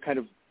kind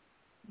of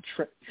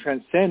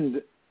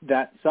transcend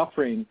that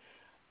suffering,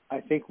 I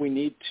think we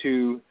need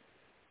to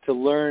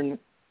learn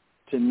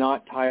to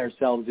not tie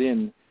ourselves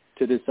in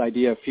to this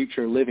idea of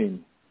future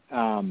living.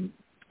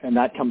 And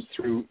that comes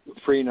through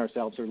freeing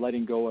ourselves or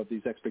letting go of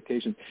these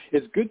expectations.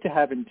 It's good to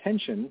have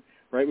intention,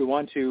 right? We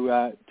want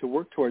to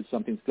work towards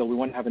something still. We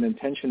want to have an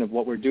intention of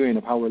what we're doing,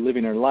 of how we're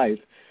living our life.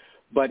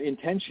 But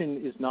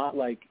intention is not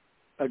like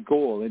a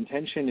goal.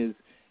 Intention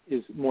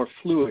is more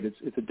fluid.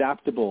 It's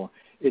adaptable.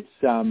 It's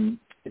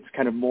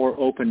kind of more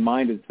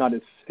open-minded. It's not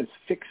as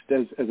fixed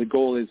as a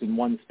goal is in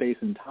one space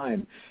and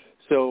time.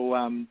 So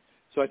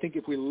I think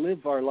if we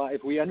live our life,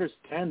 if we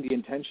understand the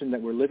intention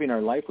that we're living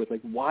our life with,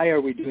 like, why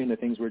are we doing the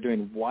things we're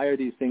doing? Why are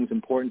these things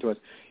important to us?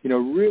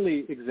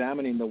 Really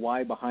examining the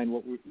why behind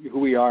who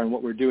we are and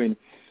what we're doing,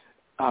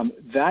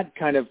 that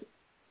kind of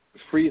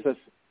frees us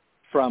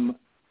from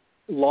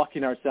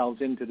locking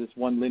ourselves into this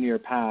one linear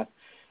path,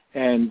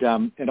 and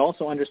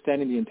also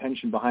understanding the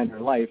intention behind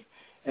our life,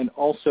 and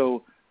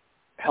also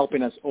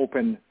helping us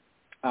open,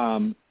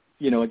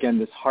 again,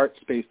 this heart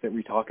space that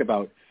we talk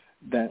about,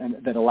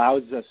 that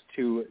allows us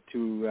to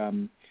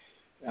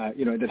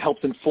that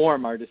helps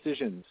inform our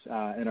decisions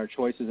and our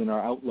choices and our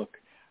outlook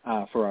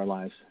for our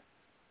lives.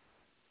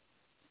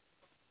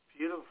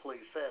 Beautifully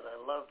said. I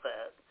love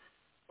that.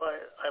 Well,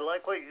 I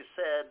like what you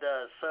said.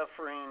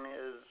 Suffering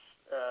is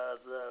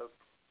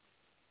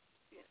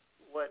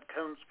what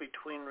comes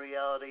between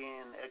reality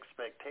and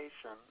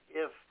expectation.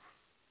 If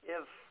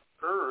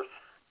Earth,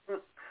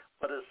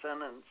 what a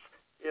sentence!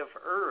 If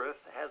Earth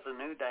has a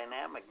new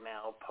dynamic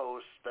now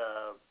post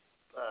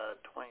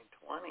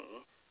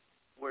 2020,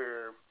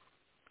 where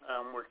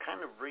we're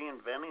kind of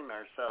reinventing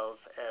ourselves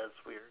as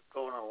we're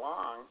going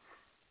along,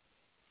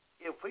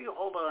 if we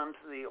hold on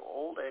to the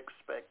old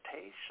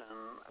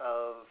expectation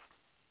of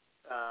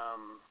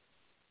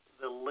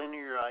the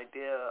linear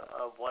idea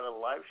of what a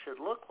life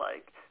should look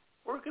like,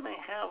 we're going to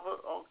have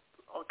all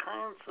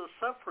kinds of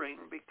suffering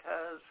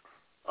because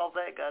all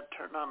that got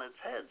turned on its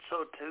head.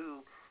 So to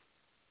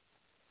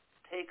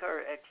take our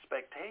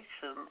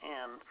expectation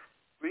and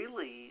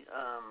really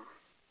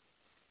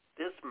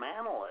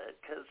dismantle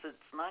it, because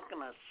it's not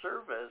going to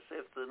serve us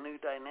if the new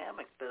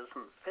dynamic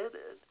doesn't fit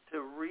it, to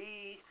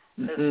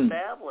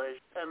reestablish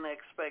an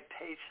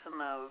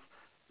expectation of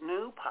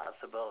new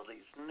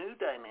possibilities, new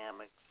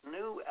dynamics,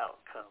 new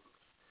outcomes.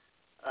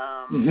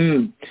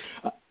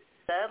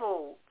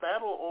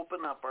 That'll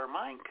open up our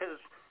mind, because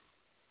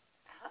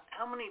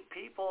how many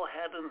people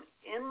had an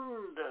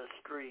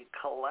industry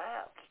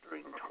collapse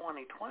during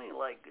 2020,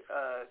 like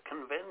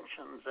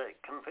conventions at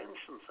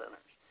convention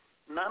centers?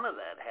 None of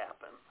that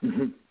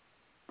happened.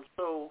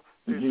 So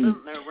they're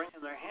sitting there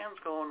wringing their hands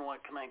going,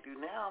 what can I do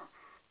now?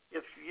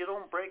 If you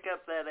don't break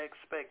up that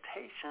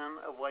expectation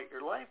of what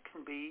your life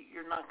can be,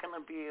 you're not going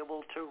to be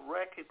able to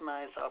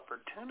recognize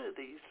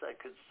opportunities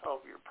that could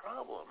solve your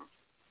problems.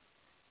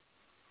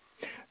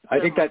 I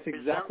think that's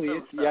exactly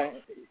it. Yeah.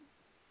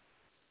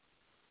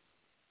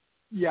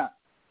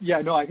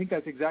 No, I think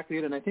that's exactly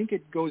it. And I think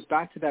it goes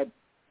back to that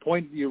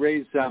point you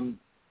raised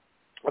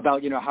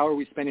about, how are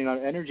we spending our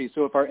energy?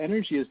 So if our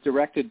energy is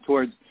directed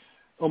towards,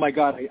 oh my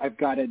God, I've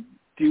got to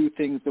do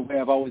things the way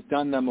I've always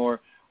done them, or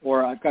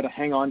I've got to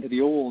hang on to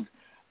the old,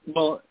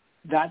 well,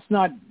 that's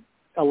not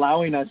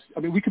allowing us. I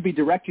mean, we could be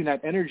directing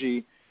that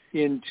energy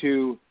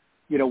into,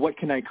 what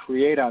can I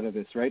create out of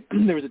this, right?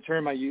 There was a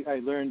term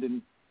I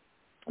learned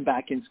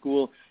back in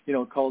school,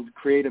 called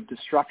creative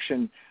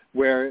destruction,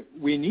 where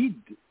we need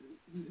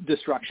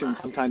destruction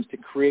sometimes to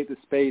create the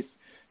space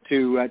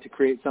to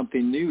create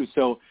something new.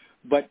 So,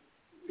 but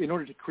in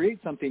order to create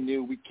something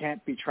new, we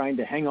can't be trying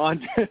to hang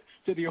on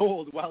to the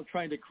old while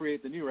trying to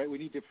create the new, right? We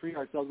need to free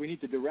ourselves. We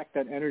need to direct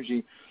that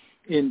energy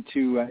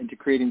into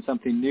creating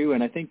something new.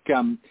 And I think,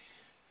 that's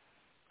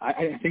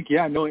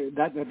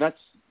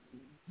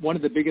one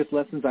of the biggest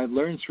lessons I've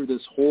learned through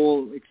this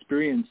whole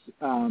experience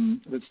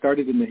that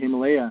started in the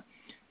Himalaya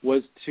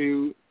was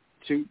to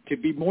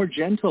be more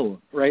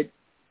gentle, right?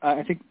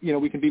 I think,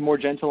 we can be more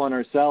gentle on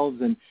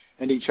ourselves and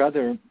each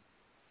other,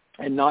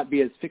 and not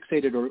be as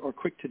fixated or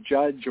quick to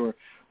judge or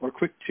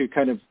quick to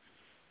kind of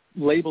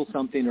label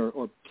something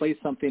or place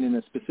something in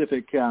a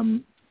specific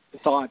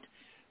thought.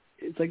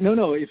 It's like,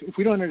 no, if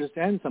we don't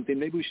understand something,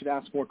 maybe we should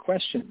ask more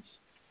questions.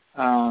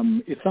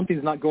 If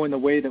something's not going the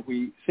way that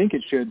we think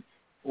it should,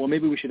 well,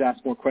 maybe we should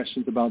ask more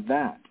questions about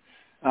that,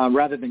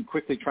 rather than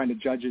quickly trying to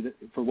judge it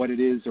for what it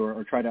is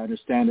or try to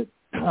understand it,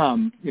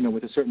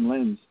 with a certain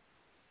lens.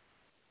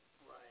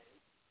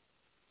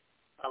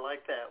 I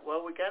like that.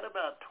 Well, we got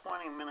about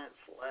 20 minutes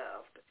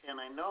left, and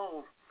I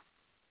know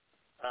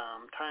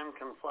time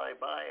can fly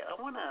by. I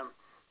want to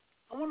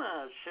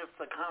shift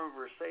the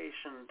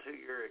conversation to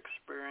your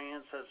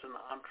experience as an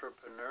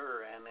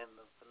entrepreneur and in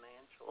the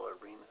financial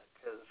arena,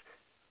 because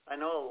I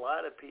know a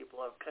lot of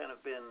people have kind of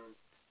been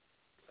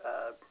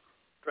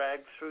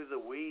dragged through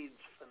the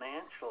weeds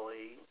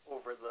financially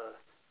over the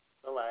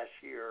last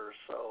year or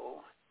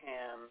so,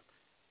 and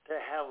to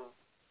have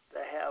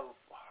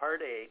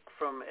heartache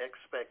from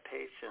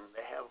expectation,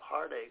 to have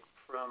heartache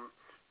from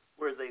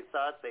where they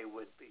thought they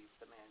would be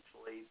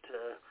financially,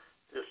 to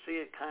see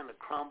it kind of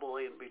crumble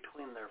in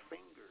between their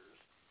fingers.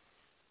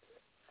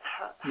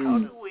 How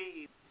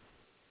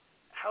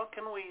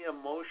can we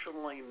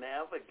emotionally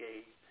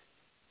navigate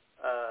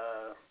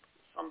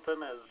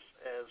something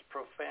as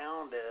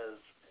profound as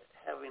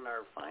having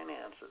our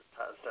finances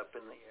tossed up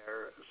in the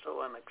air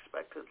so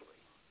unexpectedly?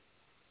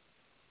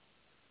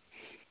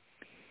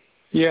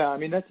 Yeah, I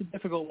mean, that's a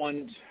difficult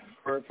one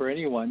for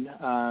anyone.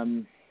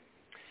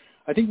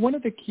 I think one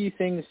of the key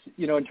things,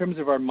 in terms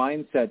of our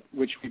mindset,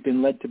 which we've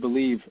been led to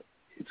believe,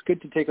 it's good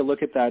to take a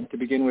look at that to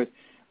begin with,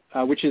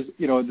 which is,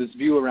 this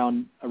view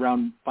around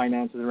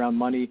finances, around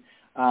money.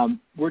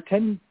 We're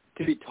tend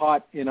to be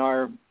taught in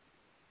our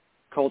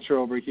culture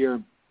over here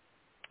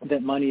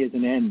that money is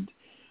an end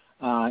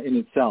in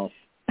itself,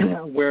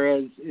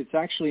 whereas it's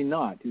actually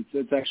not.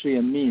 It's actually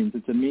a means.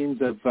 It's a means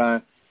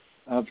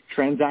of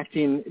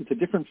transacting. It's a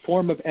different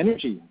form of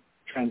energy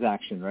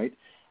transaction, right?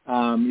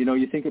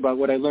 You think about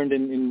what I learned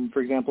in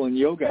for example, in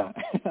yoga,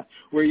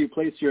 where you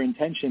place your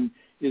intention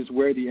is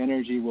where the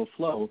energy will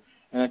flow.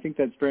 And I think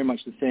that's very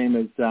much the same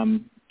as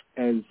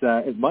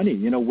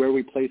money. Where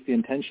we place the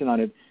intention on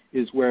it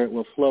is where it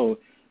will flow.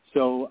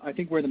 So I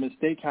think where the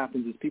mistake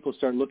happens is people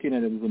start looking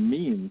at it as a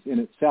means in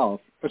itself,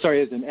 as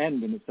an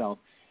end in itself.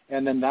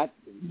 And then that,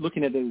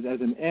 looking at it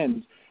as an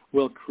end,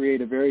 will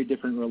create a very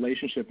different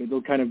relationship. It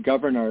will kind of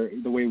govern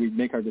the way we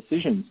make our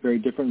decisions very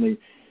differently.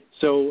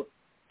 So,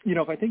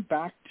 if I think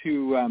back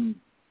to when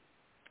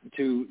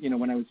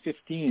I was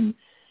 15,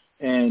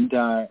 and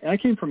I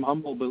came from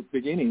humble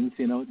beginnings.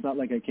 It's not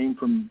like I came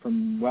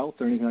from wealth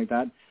or anything like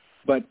that.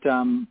 But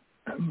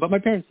my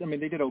parents, they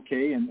did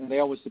okay, and they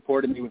always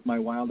supported me with my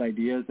wild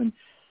ideas.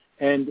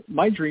 And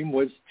my dream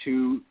was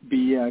to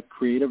be a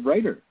creative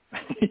writer.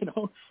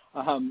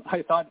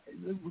 I thought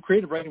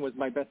creative writing was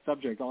my best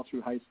subject all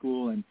through high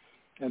school, and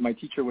my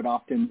teacher would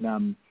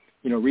often,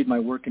 read my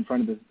work in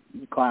front of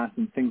the class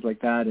and things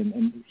like that,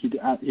 and he'd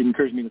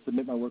encouraged me to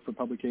submit my work for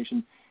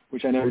publication,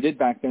 which I never did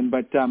back then.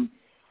 But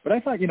I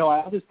thought,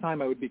 all this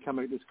time I would become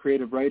this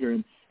creative writer,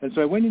 and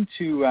so I went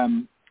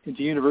into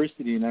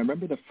university, and I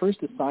remember the first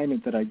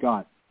assignment that I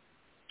got,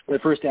 the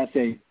first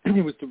essay,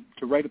 it was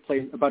to write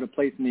about a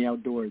place in the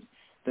outdoors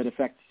that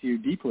affects you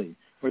deeply,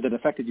 or that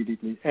affected you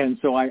deeply. And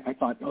so I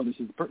thought,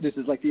 this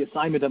is like the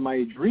assignment of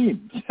my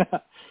dreams.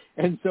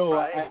 And so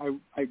I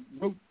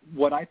wrote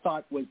what I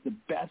thought was the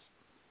best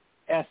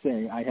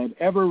essay I had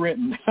ever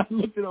written. I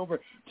looked it over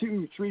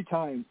 2-3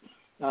 times,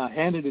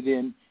 handed it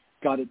in,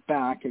 got it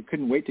back. I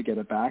couldn't wait to get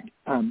it back.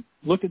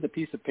 Looked at the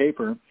piece of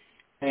paper,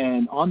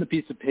 and on the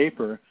piece of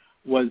paper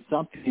was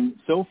something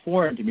so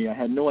foreign to me, I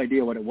had no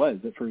idea what it was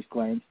at first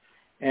glance,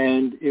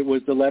 and it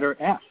was the letter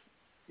F.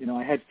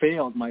 I had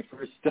failed my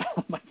first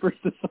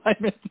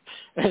assignment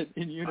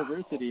in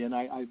university, and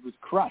I was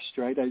crushed,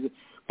 right?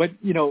 But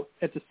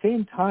at the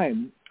same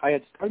time, I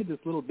had started this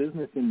little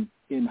business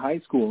in high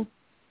school,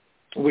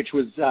 which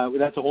was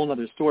that's a whole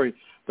other story.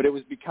 But it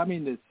was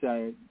becoming this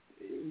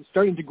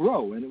starting to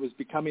grow, and it was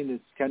becoming this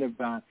kind of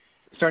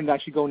starting to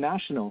actually go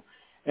national.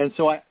 And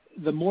so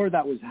the more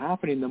that was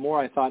happening, the more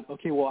I thought,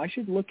 okay, well, I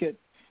should look at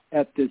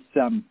this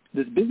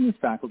this business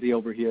faculty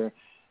over here.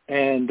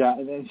 And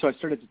so I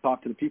started to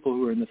talk to the people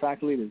who were in the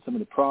faculty, and some of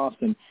the profs,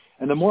 and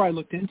the more I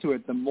looked into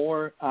it, the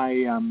more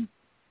I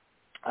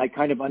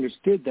kind of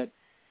understood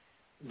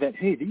that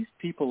hey, these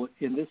people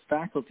in this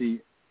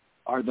faculty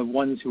are the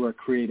ones who are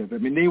creative. I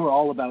mean, they were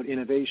all about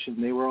innovation.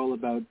 They were all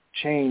about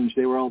change.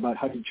 They were all about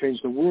how do you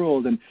change the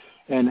world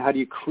and how do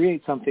you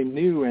create something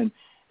new.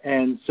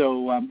 And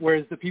so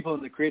whereas the people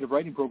in the creative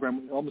writing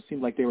program almost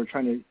seemed like they were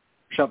trying to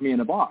shove me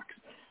in a box.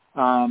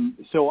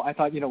 So I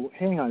thought,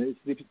 hang on,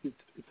 it's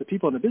the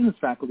people in the business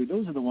faculty.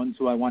 Those are the ones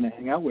who I want to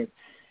hang out with.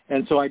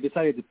 And so I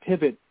decided to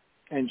pivot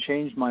and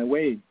change my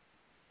way.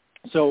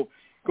 So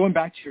going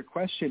back to your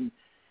question,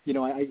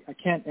 I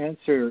can't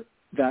answer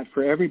that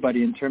for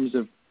everybody in terms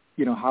of,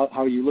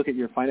 how you look at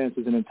your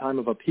finances in a time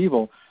of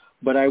upheaval.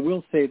 But I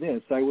will say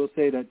this. I will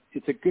say that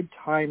it's a good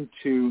time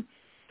to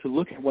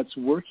look at what's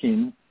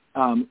working,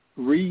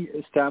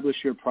 reestablish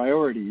your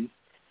priorities,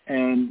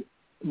 and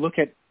look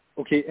at,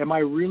 okay,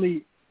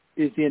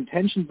 is the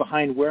intention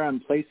behind where I'm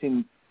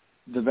placing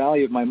the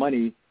value of my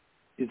money,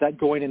 is that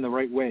going in the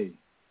right way?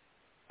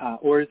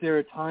 Or is there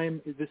a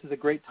time, this is a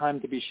great time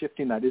to be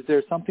shifting that? Is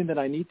there something that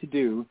I need to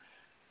do,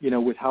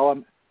 with how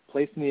I'm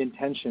placing the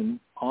intention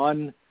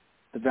on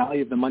the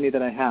value of the money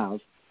that I have?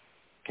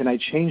 Can I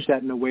change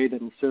that in a way that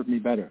will serve me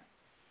better?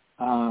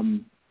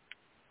 And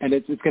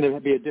it's going to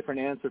be a different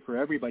answer for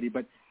everybody,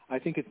 but I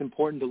think it's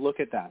important to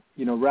look at that,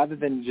 rather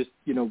than just,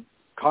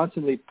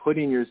 constantly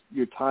putting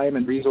your time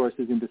and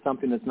resources into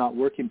something that's not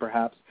working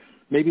perhaps.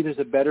 Maybe there's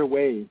a better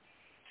way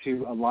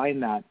to align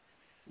that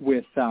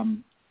with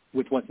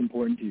what's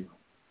important to you.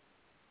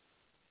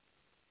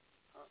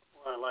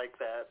 Well, I like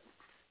that.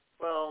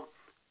 Well,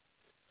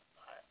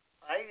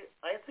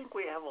 I think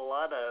we have a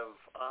lot of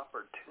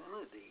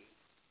opportunity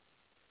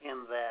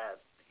in that,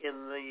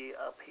 in the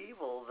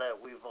upheaval that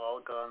we've all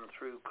gone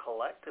through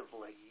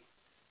collectively,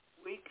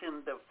 we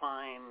can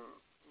define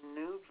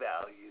new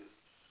values,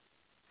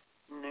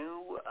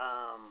 new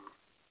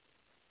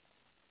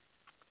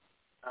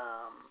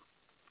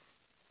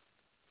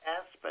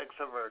aspects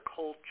of our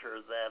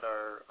culture that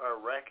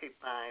are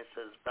recognized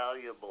as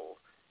valuable.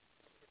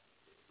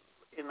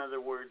 In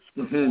other words,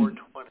 before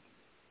 20,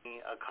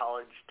 a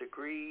college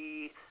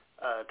degree,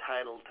 a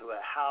title to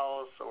a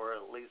house, or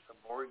at least a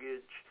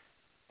mortgage,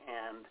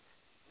 and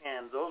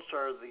those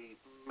are the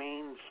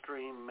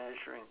mainstream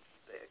measuring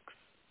sticks,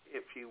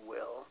 if you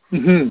will.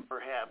 Mm-hmm.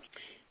 Perhaps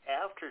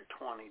after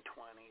 2020,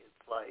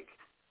 it's like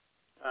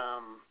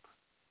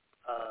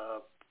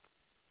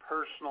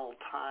personal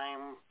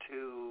time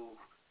to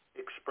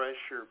express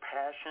your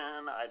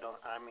passion.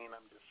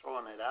 I'm just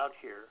throwing it out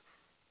here,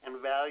 and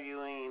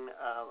valuing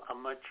a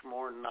much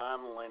more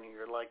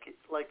nonlinear, like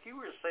you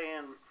were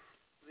saying,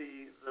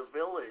 the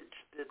village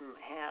didn't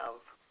have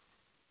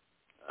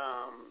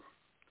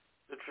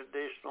the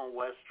traditional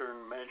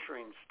Western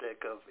measuring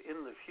stick of,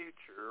 in the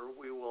future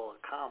we will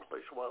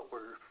accomplish what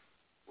we're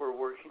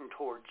working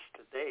towards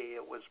today.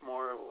 It was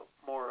more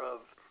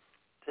of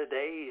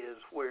today is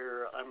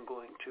where I'm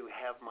going to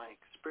have my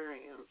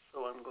experience,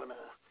 so I'm going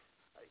to,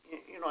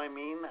 what I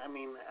mean?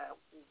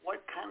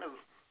 What kind of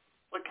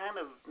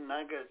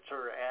nuggets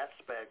or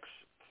aspects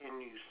can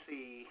you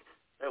see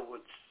that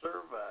would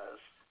serve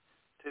us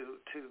to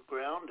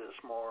ground us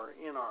more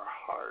in our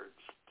hearts,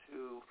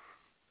 to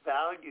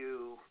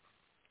value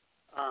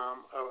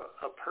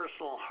a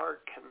personal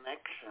heart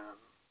connection?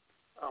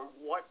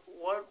 What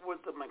would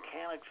the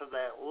mechanics of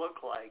that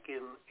look like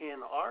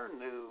in our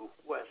new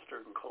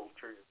Western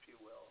culture, if you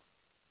will?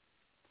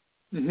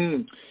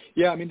 Mm-hmm.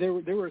 Yeah,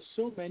 there were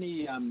so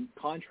many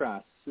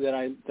contrasts that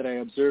I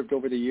observed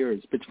over the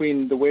years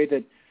between the way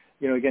that,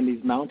 again,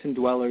 these mountain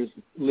dwellers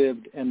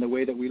lived and the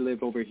way that we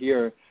live over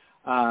here.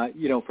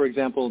 For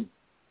example,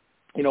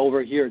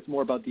 over here it's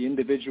more about the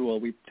individual.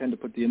 We tend to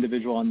put the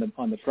individual on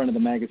the front of the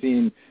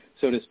magazine,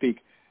 so to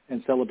speak,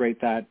 and celebrate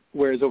that.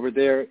 Whereas over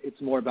there, it's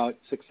more about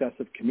success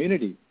of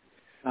community.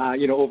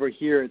 Over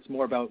here, it's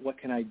more about what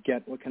can I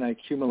get, what can I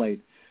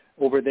accumulate.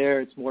 Over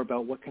there, it's more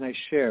about what can I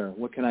share,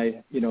 what can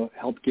I,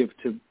 help give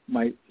to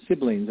my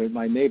siblings or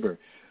my neighbor.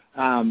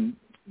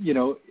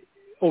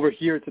 Over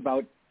here, it's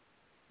about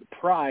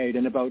pride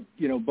and about,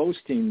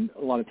 boasting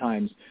a lot of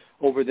times.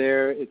 Over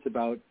there, it's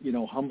about,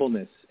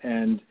 humbleness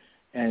and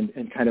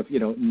kind of,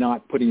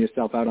 not putting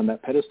yourself out on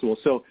that pedestal.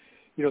 So,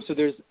 so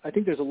I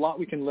think there's a lot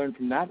we can learn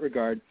from that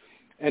regard.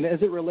 And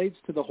as it relates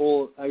to the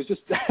whole,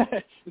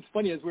 it's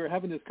funny, as we were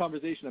having this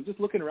conversation, I'm just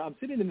looking around, I'm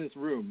sitting in this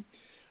room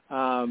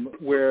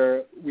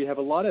where we have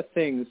a lot of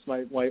things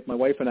my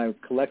wife and I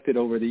have collected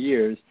over the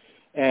years.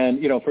 And,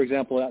 for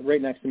example,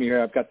 right next to me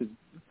here, I've got this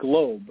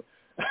globe.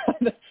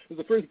 It was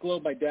the first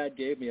globe my dad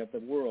gave me of the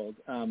world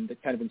that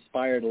kind of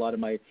inspired a lot of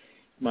my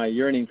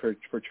yearning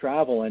for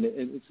travel. And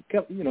it's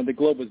the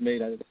globe was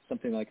made out of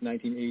something like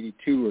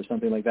 1982 or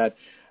something like that.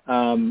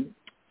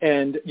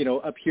 And,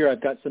 up here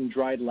I've got some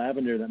dried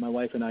lavender that my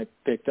wife and I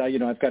picked.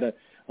 I've got a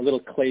a little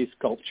clay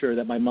sculpture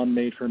that my mom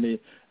made for me,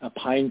 a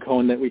pine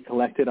cone that we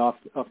collected off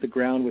the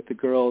ground with the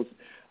girls,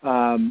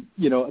 a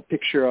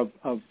picture of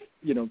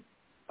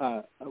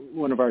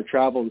one of our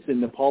travels in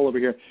Nepal over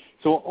here.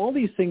 So all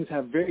these things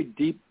have very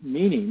deep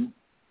meaning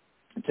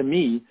to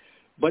me,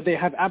 but they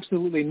have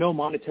absolutely no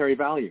monetary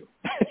value.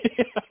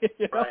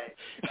 Right.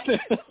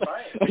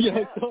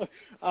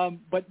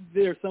 But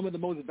they're some of the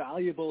most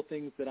valuable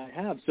things that I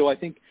have. So I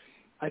think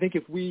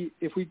if we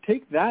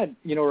take that,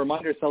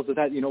 remind ourselves of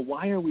that,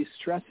 why are we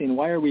stressing?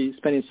 Why are we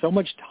spending so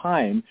much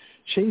time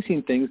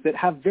chasing things that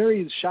have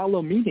very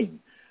shallow meaning?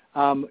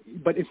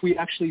 But if we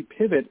actually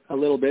pivot a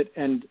little bit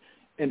and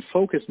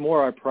focus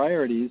more our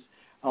priorities,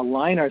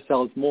 align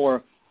ourselves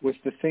more with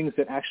the things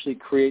that actually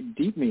create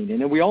deep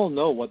meaning, and we all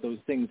know what those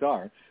things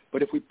are,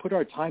 but if we put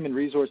our time and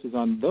resources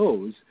on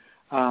those,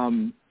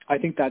 I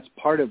think that's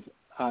part of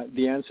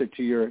the answer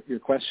to your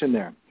question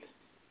there.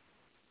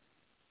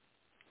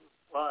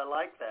 Well, I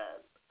like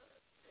that,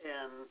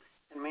 and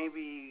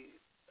maybe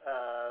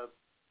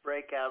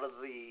break out of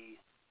the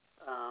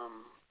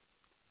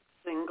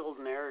single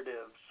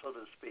narrative, so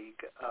to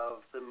speak,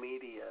 of the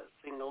media,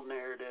 single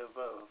narrative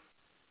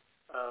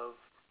of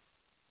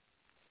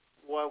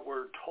what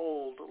we're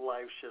told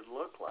life should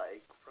look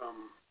like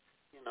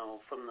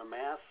from the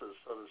masses,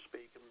 so to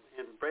speak,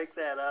 and break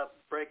it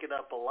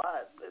up a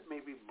lot,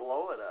 maybe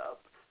blow it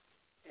up,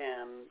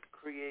 and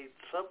create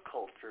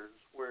subcultures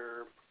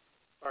where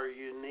our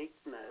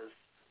uniqueness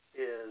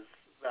is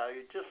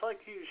valued, just like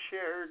you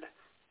shared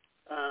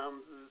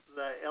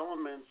the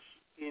elements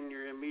in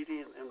your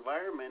immediate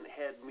environment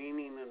had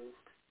meaning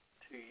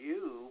to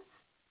you,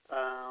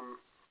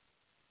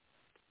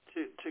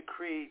 to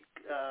create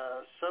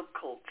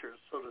subcultures,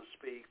 so to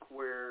speak,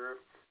 where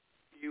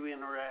you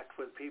interact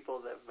with people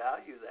that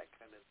value that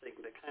kind of thing,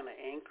 to kind of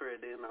anchor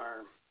it in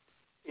our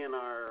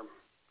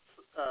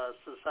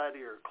society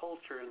or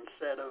culture,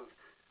 instead of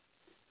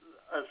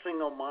a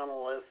single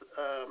monolith,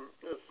 a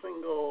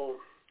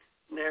single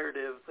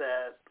narrative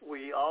that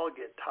we all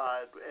get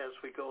taught as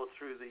we go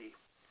through the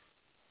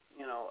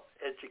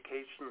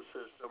education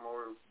system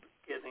or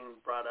getting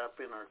brought up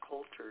in our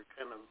culture,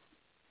 kind of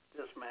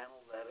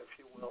dismantle that, if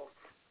you will.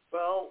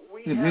 Well,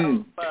 we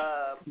have.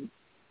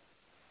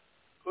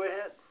 Go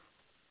ahead.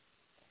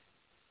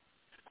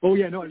 Oh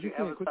yeah, no. I was just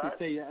going to quickly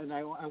say, and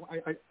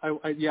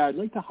I'd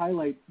like to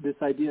highlight this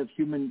idea of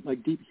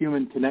deep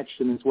human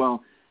connection as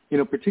well.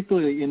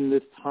 Particularly in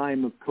this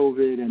time of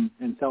COVID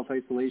and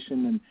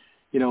self-isolation,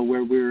 and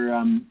where we're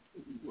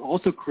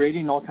also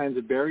creating all kinds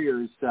of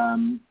barriers,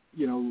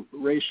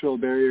 racial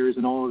barriers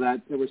and all of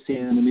that we're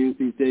seeing in the news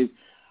these days.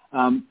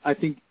 I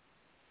think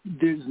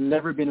there's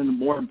never been a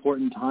more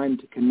important time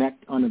to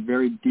connect on a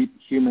very deep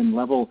human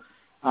level.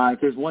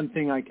 If there's one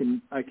thing I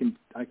can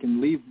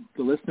leave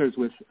the listeners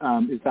with,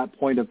 is that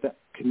point of that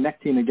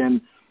connecting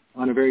again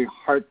on a very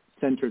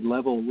heart-centered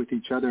level with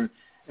each other.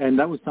 And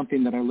that was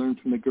something that I learned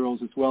from the girls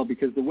as well,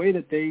 because the way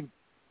that they,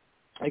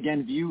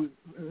 again, view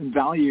and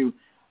value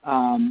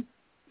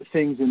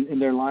things in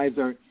their lives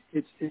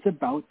it's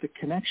about the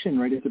connection,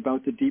 right? It's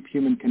about the deep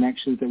human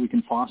connections that we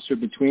can foster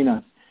between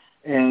us.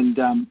 And,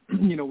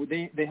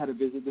 they had a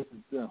visit. This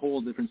is a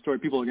whole different story.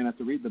 People are going to have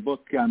to read the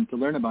book to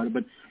learn about it.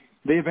 But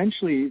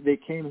they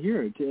came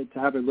here to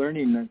have a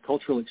learning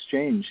cultural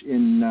exchange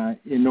in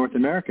North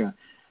America.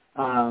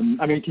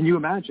 Can you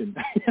imagine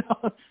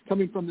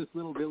coming from this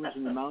little village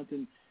in the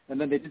mountains, and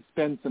then they did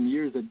spend some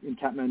years in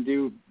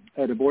Kathmandu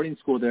at a boarding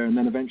school there, and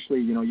then eventually,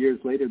 years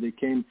later, they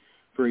came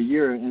for a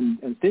year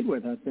and stayed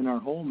with us in our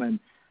home,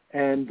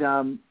 and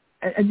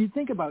you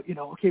think about,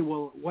 okay,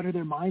 well, what are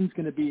their minds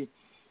going to be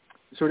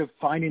sort of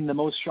finding the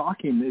most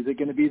shocking? Is it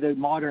going to be the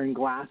modern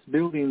glass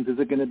buildings? Is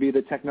it going to be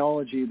the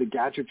technology, the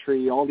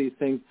gadgetry, all these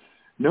things?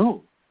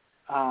 No.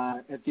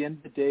 At the end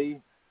of the day,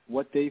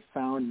 what they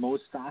found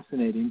most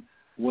fascinating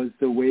was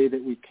the way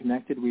that we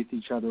connected with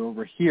each other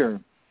over here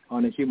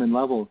on a human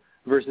level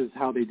versus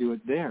how they do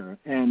it there.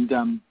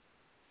 And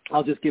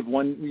I'll just give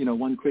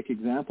one quick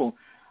example.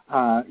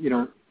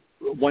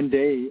 One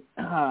day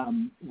I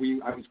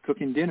was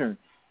cooking dinner,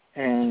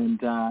 and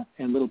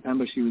little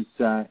Pemba, she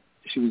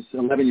was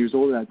 11 years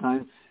old at that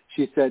time.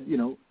 She said,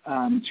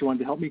 she wanted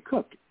to help me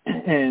cook.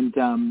 And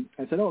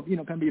I said, Pemba,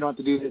 you don't have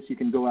to do this. You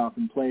can go out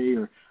and play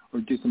or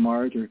do some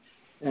art.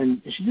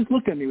 And she just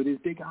looked at me with these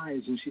big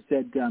eyes, and she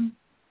said,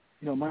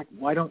 Mark,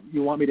 why don't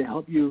you want me to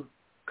help you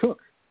cook?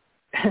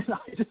 And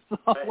I just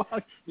thought,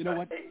 wow, you know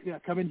what? Yeah,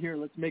 come in here.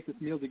 Let's make this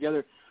meal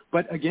together.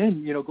 But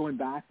again, going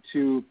back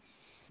to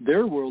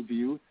their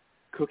worldview,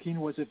 cooking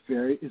is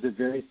a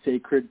very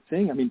sacred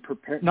thing. I mean,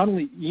 not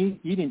only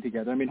eating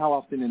together. I mean, how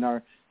often in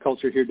our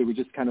culture here do we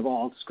just kind of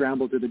all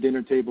scramble to the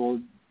dinner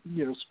table,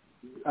 just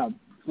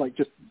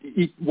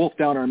wolf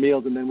down our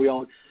meals, and then we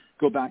all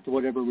go back to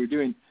whatever we're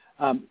doing.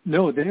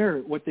 No,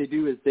 what they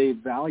do is they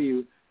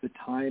value the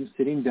time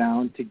sitting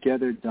down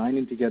together,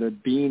 dining together,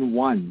 being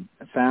one,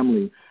 a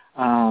family.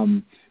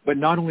 But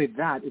not only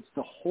that, it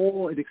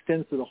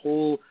extends to the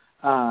whole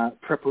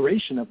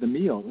preparation of the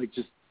meal, like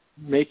just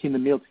making the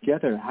meal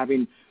together,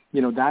 having,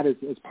 that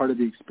as part of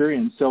the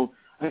experience. So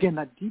again,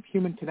 that deep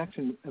human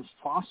connection of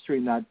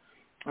fostering that,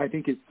 I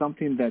think, is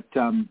something that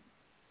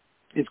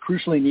is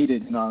crucially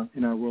needed in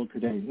our world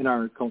today, in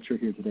our culture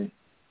here today.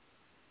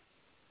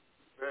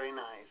 Very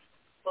nice.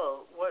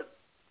 Well, what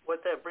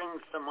that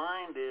brings to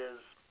mind is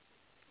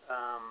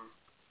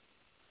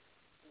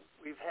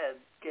we've had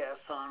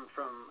guests on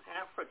from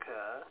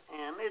Africa,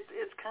 and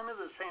it's kind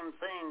of the same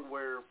thing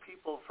where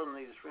people from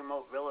these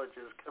remote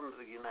villages come to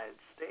the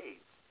United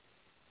States.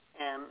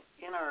 And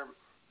in our,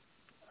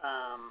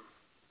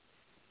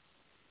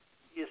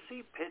 you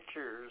see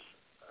pictures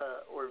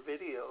or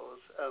videos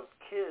of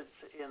kids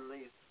in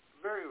these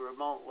very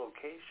remote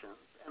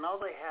locations, and all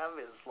they have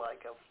is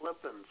like a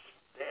flippin'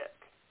 stick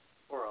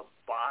or a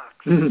box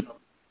or something.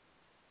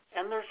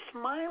 And they're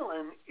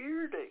smiling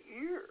ear to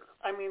ear.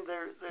 I mean,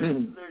 they're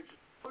just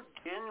so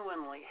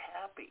genuinely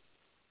happy.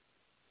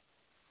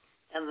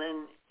 And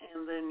then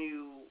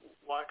you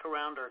walk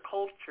around our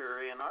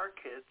culture, and our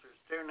kids are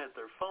staring at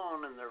their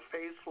phone, and their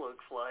face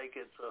looks like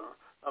it's a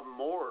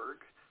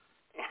morgue.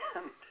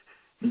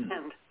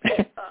 And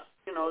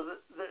you know,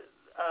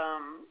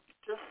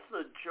 just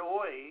the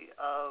joy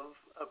of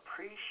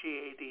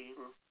appreciating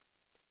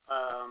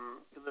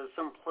the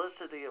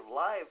simplicity of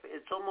life.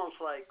 It's almost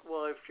like,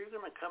 well, if you're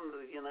going to come to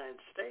the United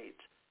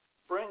States,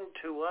 bring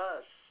to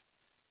us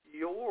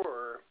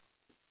your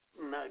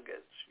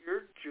nuggets,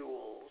 your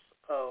jewels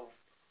of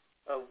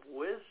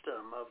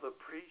wisdom, of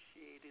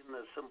appreciating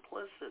the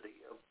simplicity,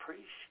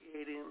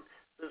 appreciating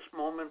this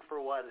moment for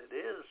what it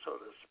is,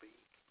 so to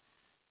speak.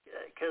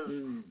 Because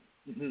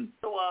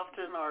so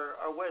often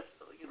our West,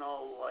 you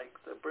know, like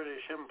the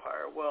British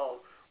Empire,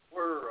 well,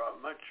 we're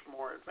much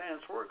more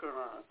advanced. We're going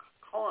to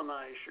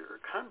colonize your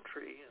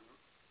country, and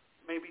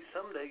maybe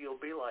someday you'll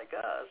be like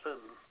us.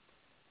 And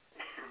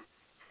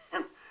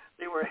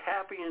they were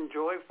happy and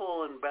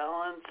joyful and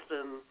balanced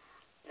and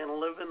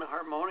living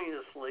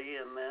harmoniously.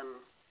 And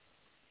then,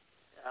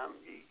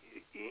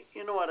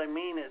 you know what I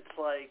mean? It's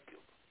like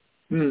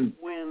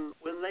when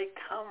they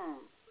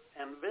come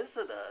and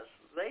visit us,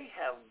 they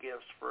have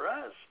gifts for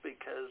us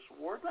because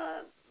we're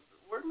not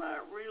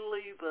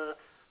really the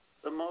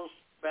most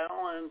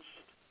balanced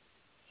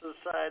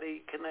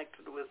society,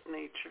 connected with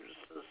nature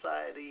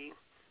society,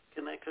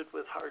 connected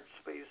with heart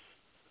space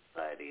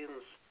society,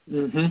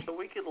 and so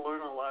we could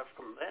learn a lot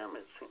from them,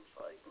 it seems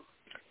like.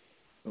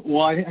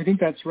 Well, I think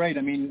that's right.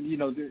 I mean, you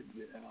know,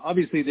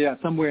 obviously,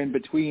 somewhere in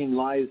between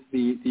lies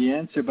the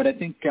answer, but I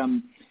think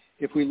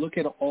if we look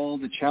at all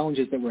the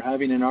challenges that we're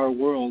having in our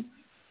world,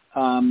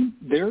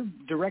 they're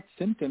direct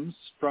symptoms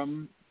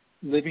from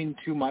living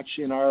too much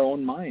in our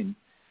own mind.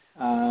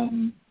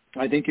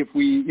 I think if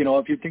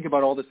you think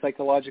about all the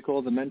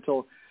psychological, the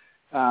mental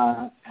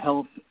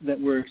health that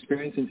we're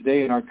experiencing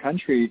today in our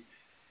country,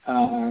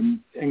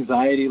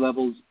 anxiety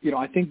levels, you know,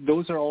 I think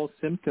those are all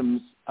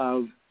symptoms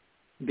of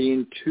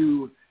being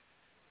too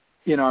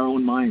in our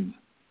own mind.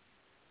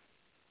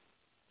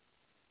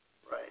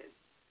 Right.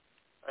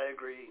 I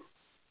agree.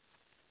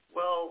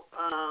 Well,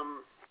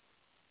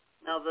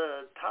 now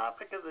the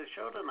topic of the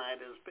show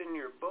tonight has been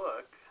your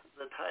book.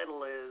 The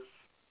title is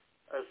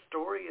A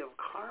Story of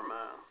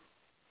Karma,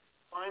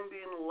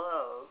 Finding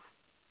Love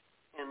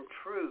and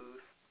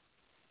Truth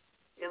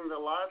in the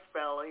Lost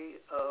Valley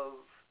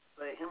of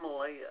the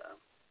Himalaya.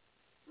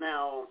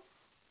 Now,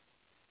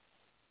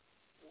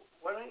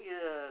 why don't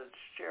you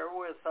share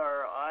with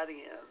our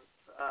audience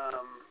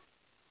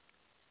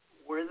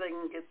where they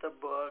can get the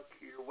book,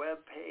 your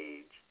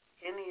webpage,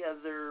 any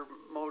other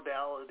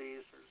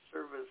modalities or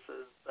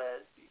services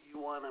that you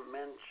want to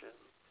mention?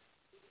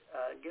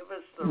 Give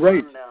us the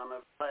rundown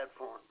of the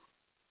platform.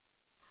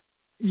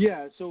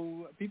 Yeah,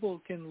 so people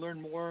can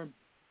learn more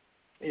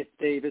if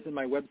they visit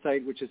my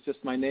website, which is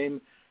just my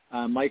name,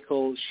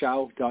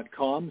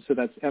 michaelschauch.com. So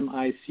that's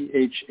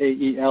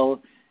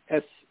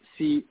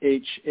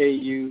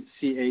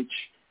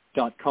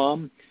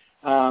michaelschauch.com.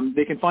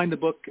 They can find the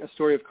book, A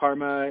Story of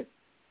Karma,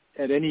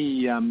 at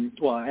any,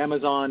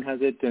 Amazon has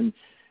it, and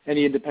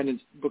any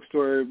independent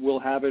bookstore will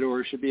have it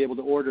or should be able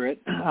to order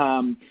it.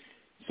 And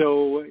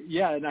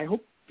I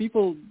hope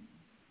people,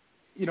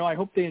 you know, I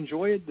hope they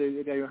enjoy it.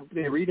 I hope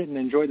they read it and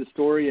enjoy the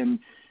story. And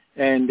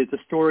it's a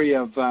story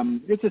of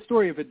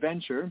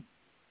adventure,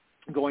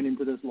 going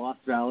into this lost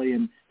valley,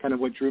 and kind of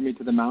what drew me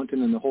to the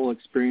mountain and the whole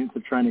experience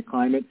of trying to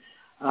climb it,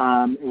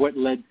 what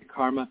led to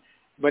karma.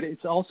 But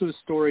it's also a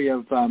story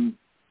of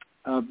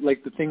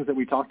like the things that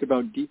we talked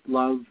about, deep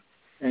love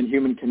and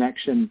human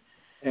connection.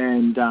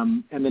 And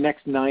the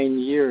next 9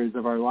 years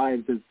of our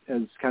lives,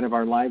 as kind of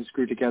our lives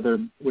grew together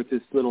with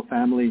this little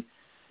family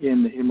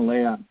in the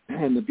Himalaya,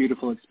 and the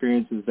beautiful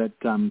experiences that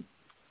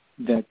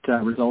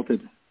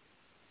resulted.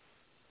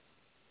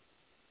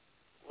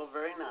 Well,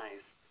 very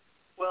nice.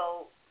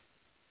 Well,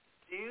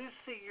 do you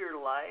see your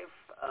life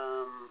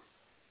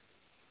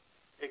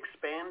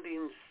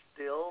expanding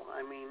still?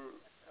 I mean,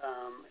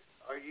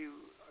 are you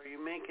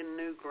making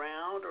new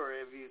ground, or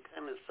have you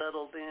kind of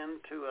settled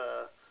into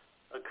a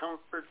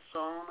comfort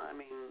zone? I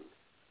mean,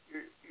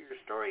 your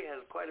story has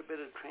quite a bit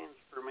of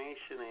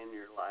transformation in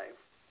your life.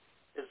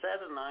 Is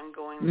that an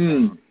ongoing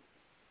thing?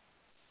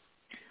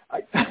 I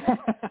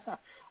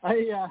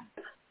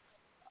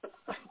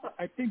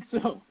think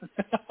so.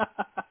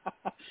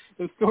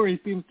 The story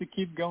seems to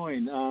keep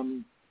going.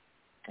 I'm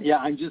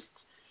just.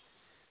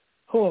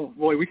 Oh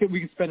boy, we could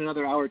spend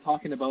another hour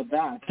talking about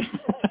that.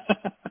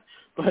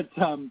 But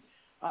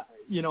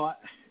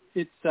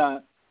it's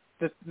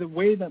the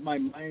way that my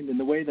mind and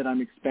the way that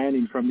I'm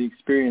expanding from the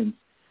experience,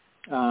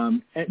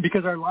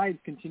 because our lives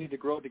continue to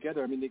grow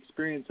together. I mean, the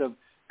experience of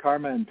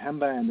Karma and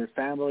Pemba and their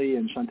family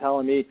and Chantal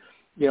and me,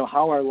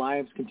 how our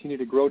lives continue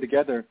to grow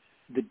together.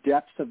 The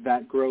depth of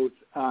that growth,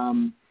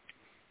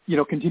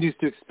 continues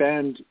to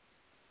expand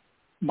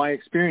my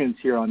experience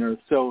here on Earth.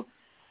 So,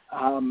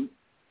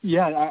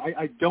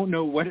 I don't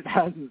know what it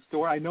has in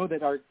store. I know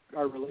that our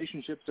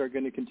relationships are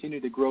going to continue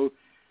to grow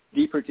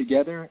deeper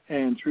together,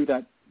 and through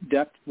that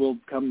depth will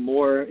come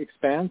more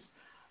expanse.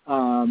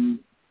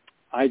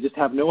 I just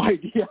have no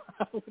idea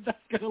what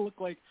that's going to look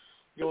like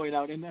going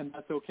out, and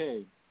that's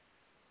okay.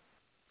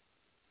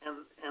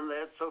 And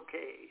that's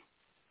okay.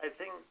 I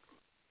think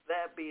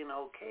that being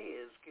okay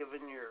is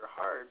giving your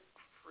heart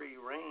free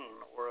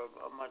rein, or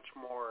a much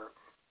more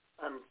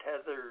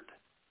untethered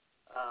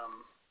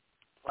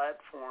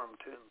platform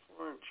to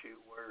influence you,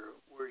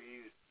 where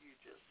you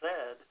just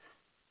said,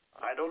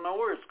 I don't know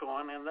where it's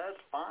going, and that's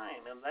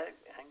fine, and that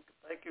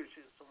gives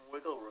you some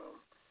wiggle room.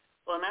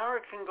 Well, an hour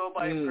can go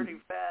by pretty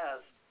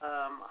fast.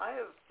 I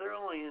have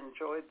thoroughly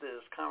enjoyed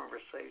this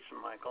conversation,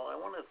 Michael. I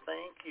want to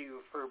thank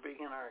you for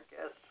being our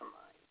guest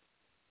tonight.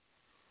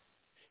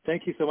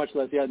 Thank you so much,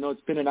 Leslie.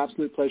 It's been an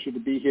absolute pleasure to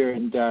be here,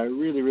 and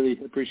really, really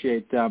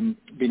appreciate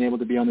being able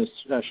to be on this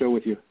show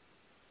with you.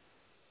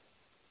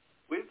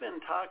 We've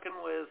been talking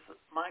with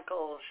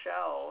Michael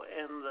Schauch,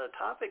 and the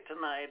topic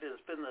tonight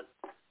has been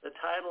the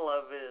title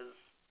of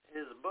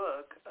his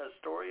book, A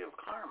Story of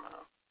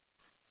Karma.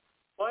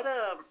 What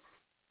a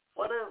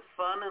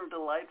fun and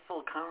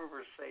delightful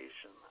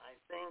conversation. I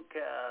think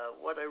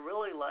what I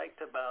really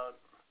liked about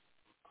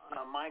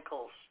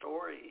Michael's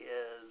story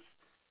is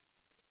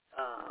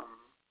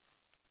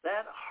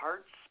that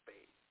heart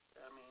space.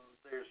 I mean,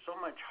 there's so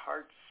much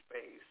heart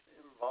space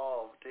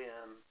involved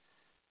in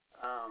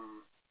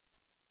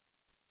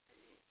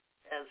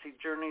as he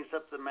journeys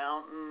up the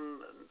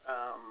mountain,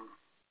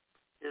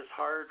 his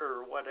heart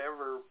or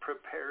whatever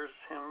prepares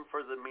him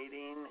for the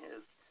meeting.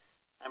 It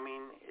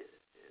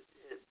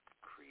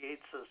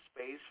creates a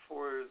space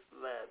for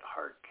that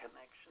heart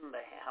connection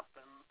to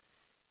happen,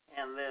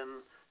 and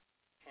then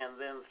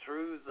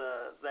through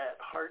that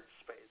heart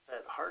space,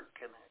 that heart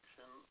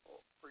connection,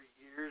 for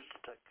years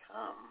to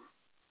come,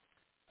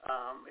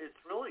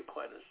 it's really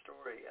quite a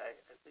story. I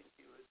think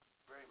you would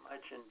very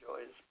much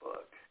enjoy his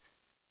book.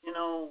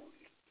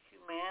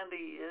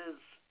 Humanity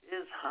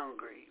is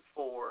hungry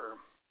for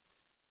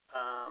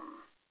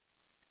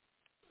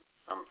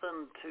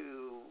something to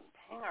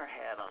hang our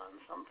hat on,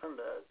 something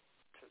to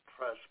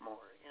trust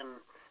more. And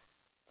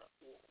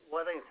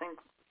what I think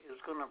is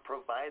going to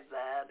provide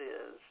that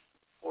is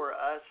for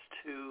us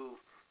to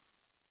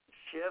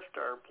shift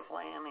our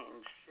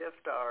planning,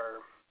 shift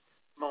our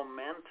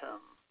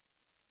momentum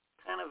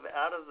kind of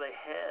out of the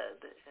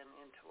head and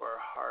into our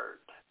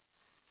heart.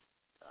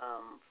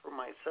 For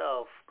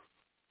myself,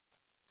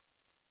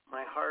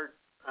 my heart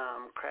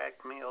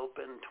cracked me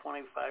open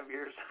 25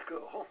 years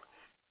ago,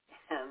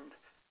 and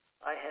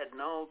I had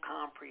no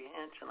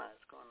comprehension I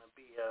was going to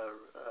be a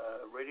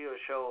radio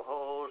show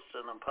host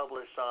and a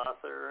published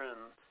author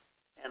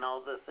and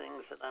all the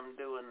things that I'm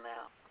doing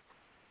now.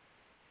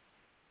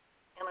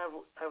 And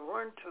I've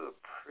learned to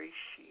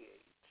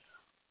appreciate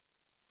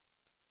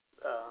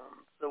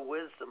the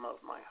wisdom of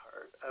my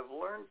heart. I've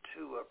learned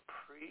to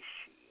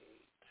appreciate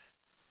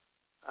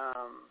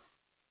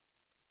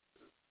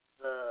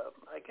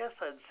I guess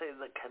I'd say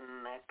the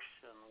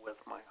connection with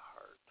my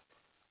heart.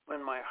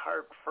 When my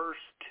heart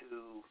first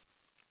to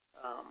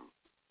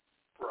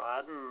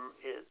broaden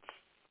its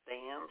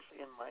stance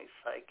in my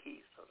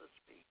psyche, so to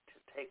speak,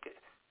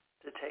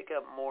 to take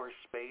up more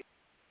space.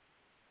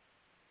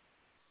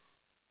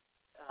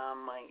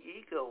 My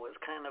ego was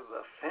kind of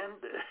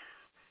offended.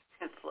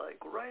 It's like,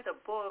 write a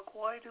book?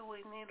 Why do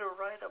we need to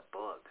write a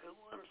book? Who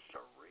wants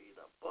to read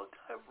a book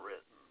I've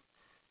written?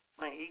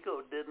 My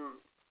ego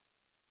didn't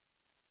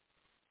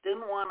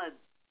want to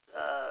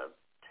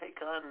take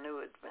on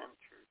new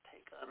adventure,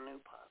 take on new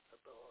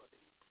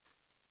possibilities.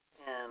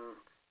 And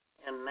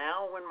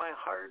now when my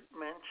heart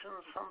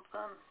mentions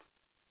something,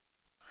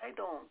 I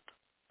don't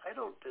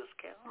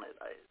discount it.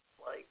 It's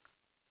like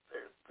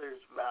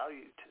there's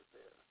value to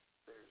this.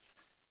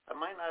 I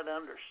might not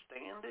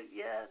understand it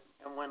yet,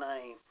 and when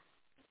I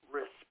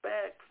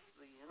respect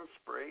the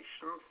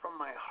inspiration from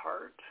my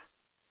heart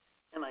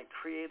and I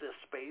create a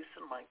space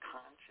in my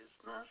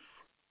consciousness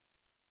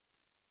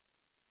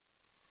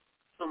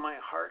so my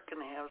heart can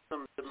have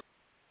some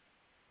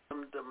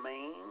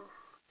domain,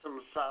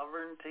 some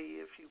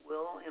sovereignty, if you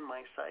will, in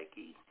my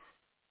psyche,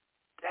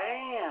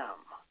 damn,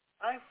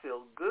 I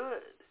feel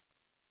good.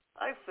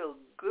 I feel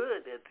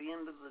good at the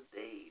end of the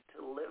day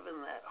to live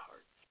in that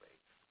heart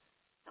space.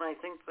 And I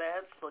think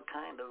that's the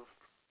kind of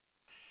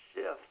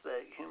shift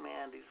that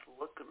humanity's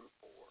looking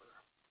for.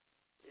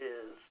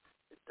 is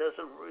it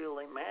doesn't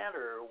really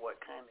matter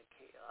what kind of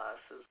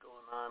chaos is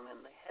going on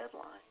in the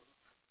headlines.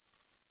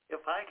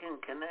 If I can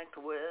connect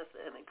with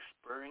and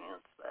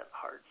experience that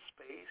heart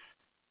space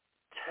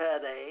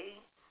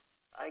today,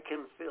 I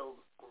can feel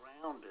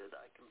grounded,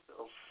 I can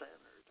feel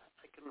centered,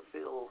 I can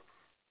feel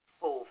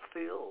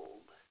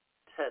fulfilled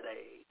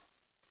today.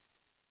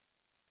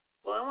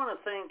 Well, I want to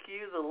thank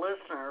you, the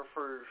listener,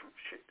 for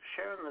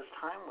sharing this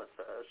time with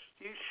us.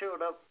 You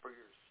showed up for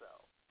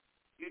yourself.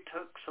 You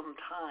took some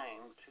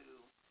time to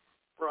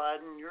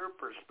broaden your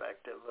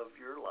perspective of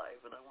your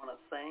life, and I want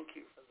to thank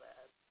you for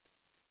that.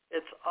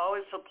 It's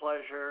always a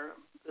pleasure.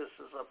 This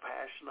is a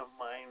passion of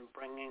mine,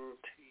 bringing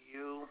to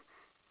you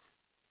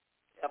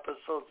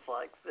episodes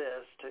like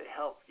this to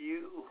help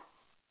you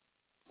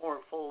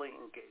more fully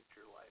engage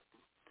your life,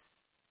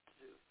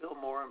 to feel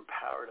more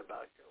empowered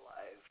about your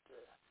life, to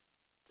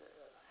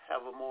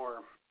have a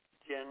more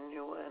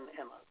genuine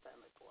and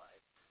authentic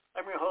life.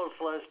 I'm your host,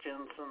 Les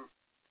Jensen.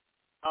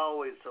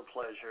 Always a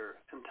pleasure.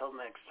 Until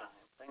next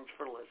time, thanks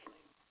for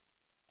listening.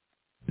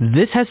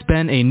 This has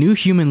been a New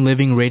Human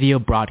Living radio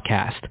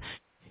broadcast.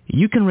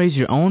 You can raise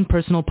your own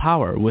personal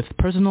power with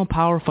Personal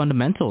Power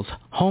Fundamentals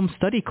home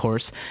study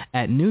course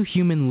at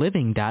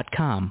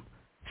newhumanliving.com.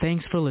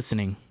 Thanks for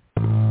listening.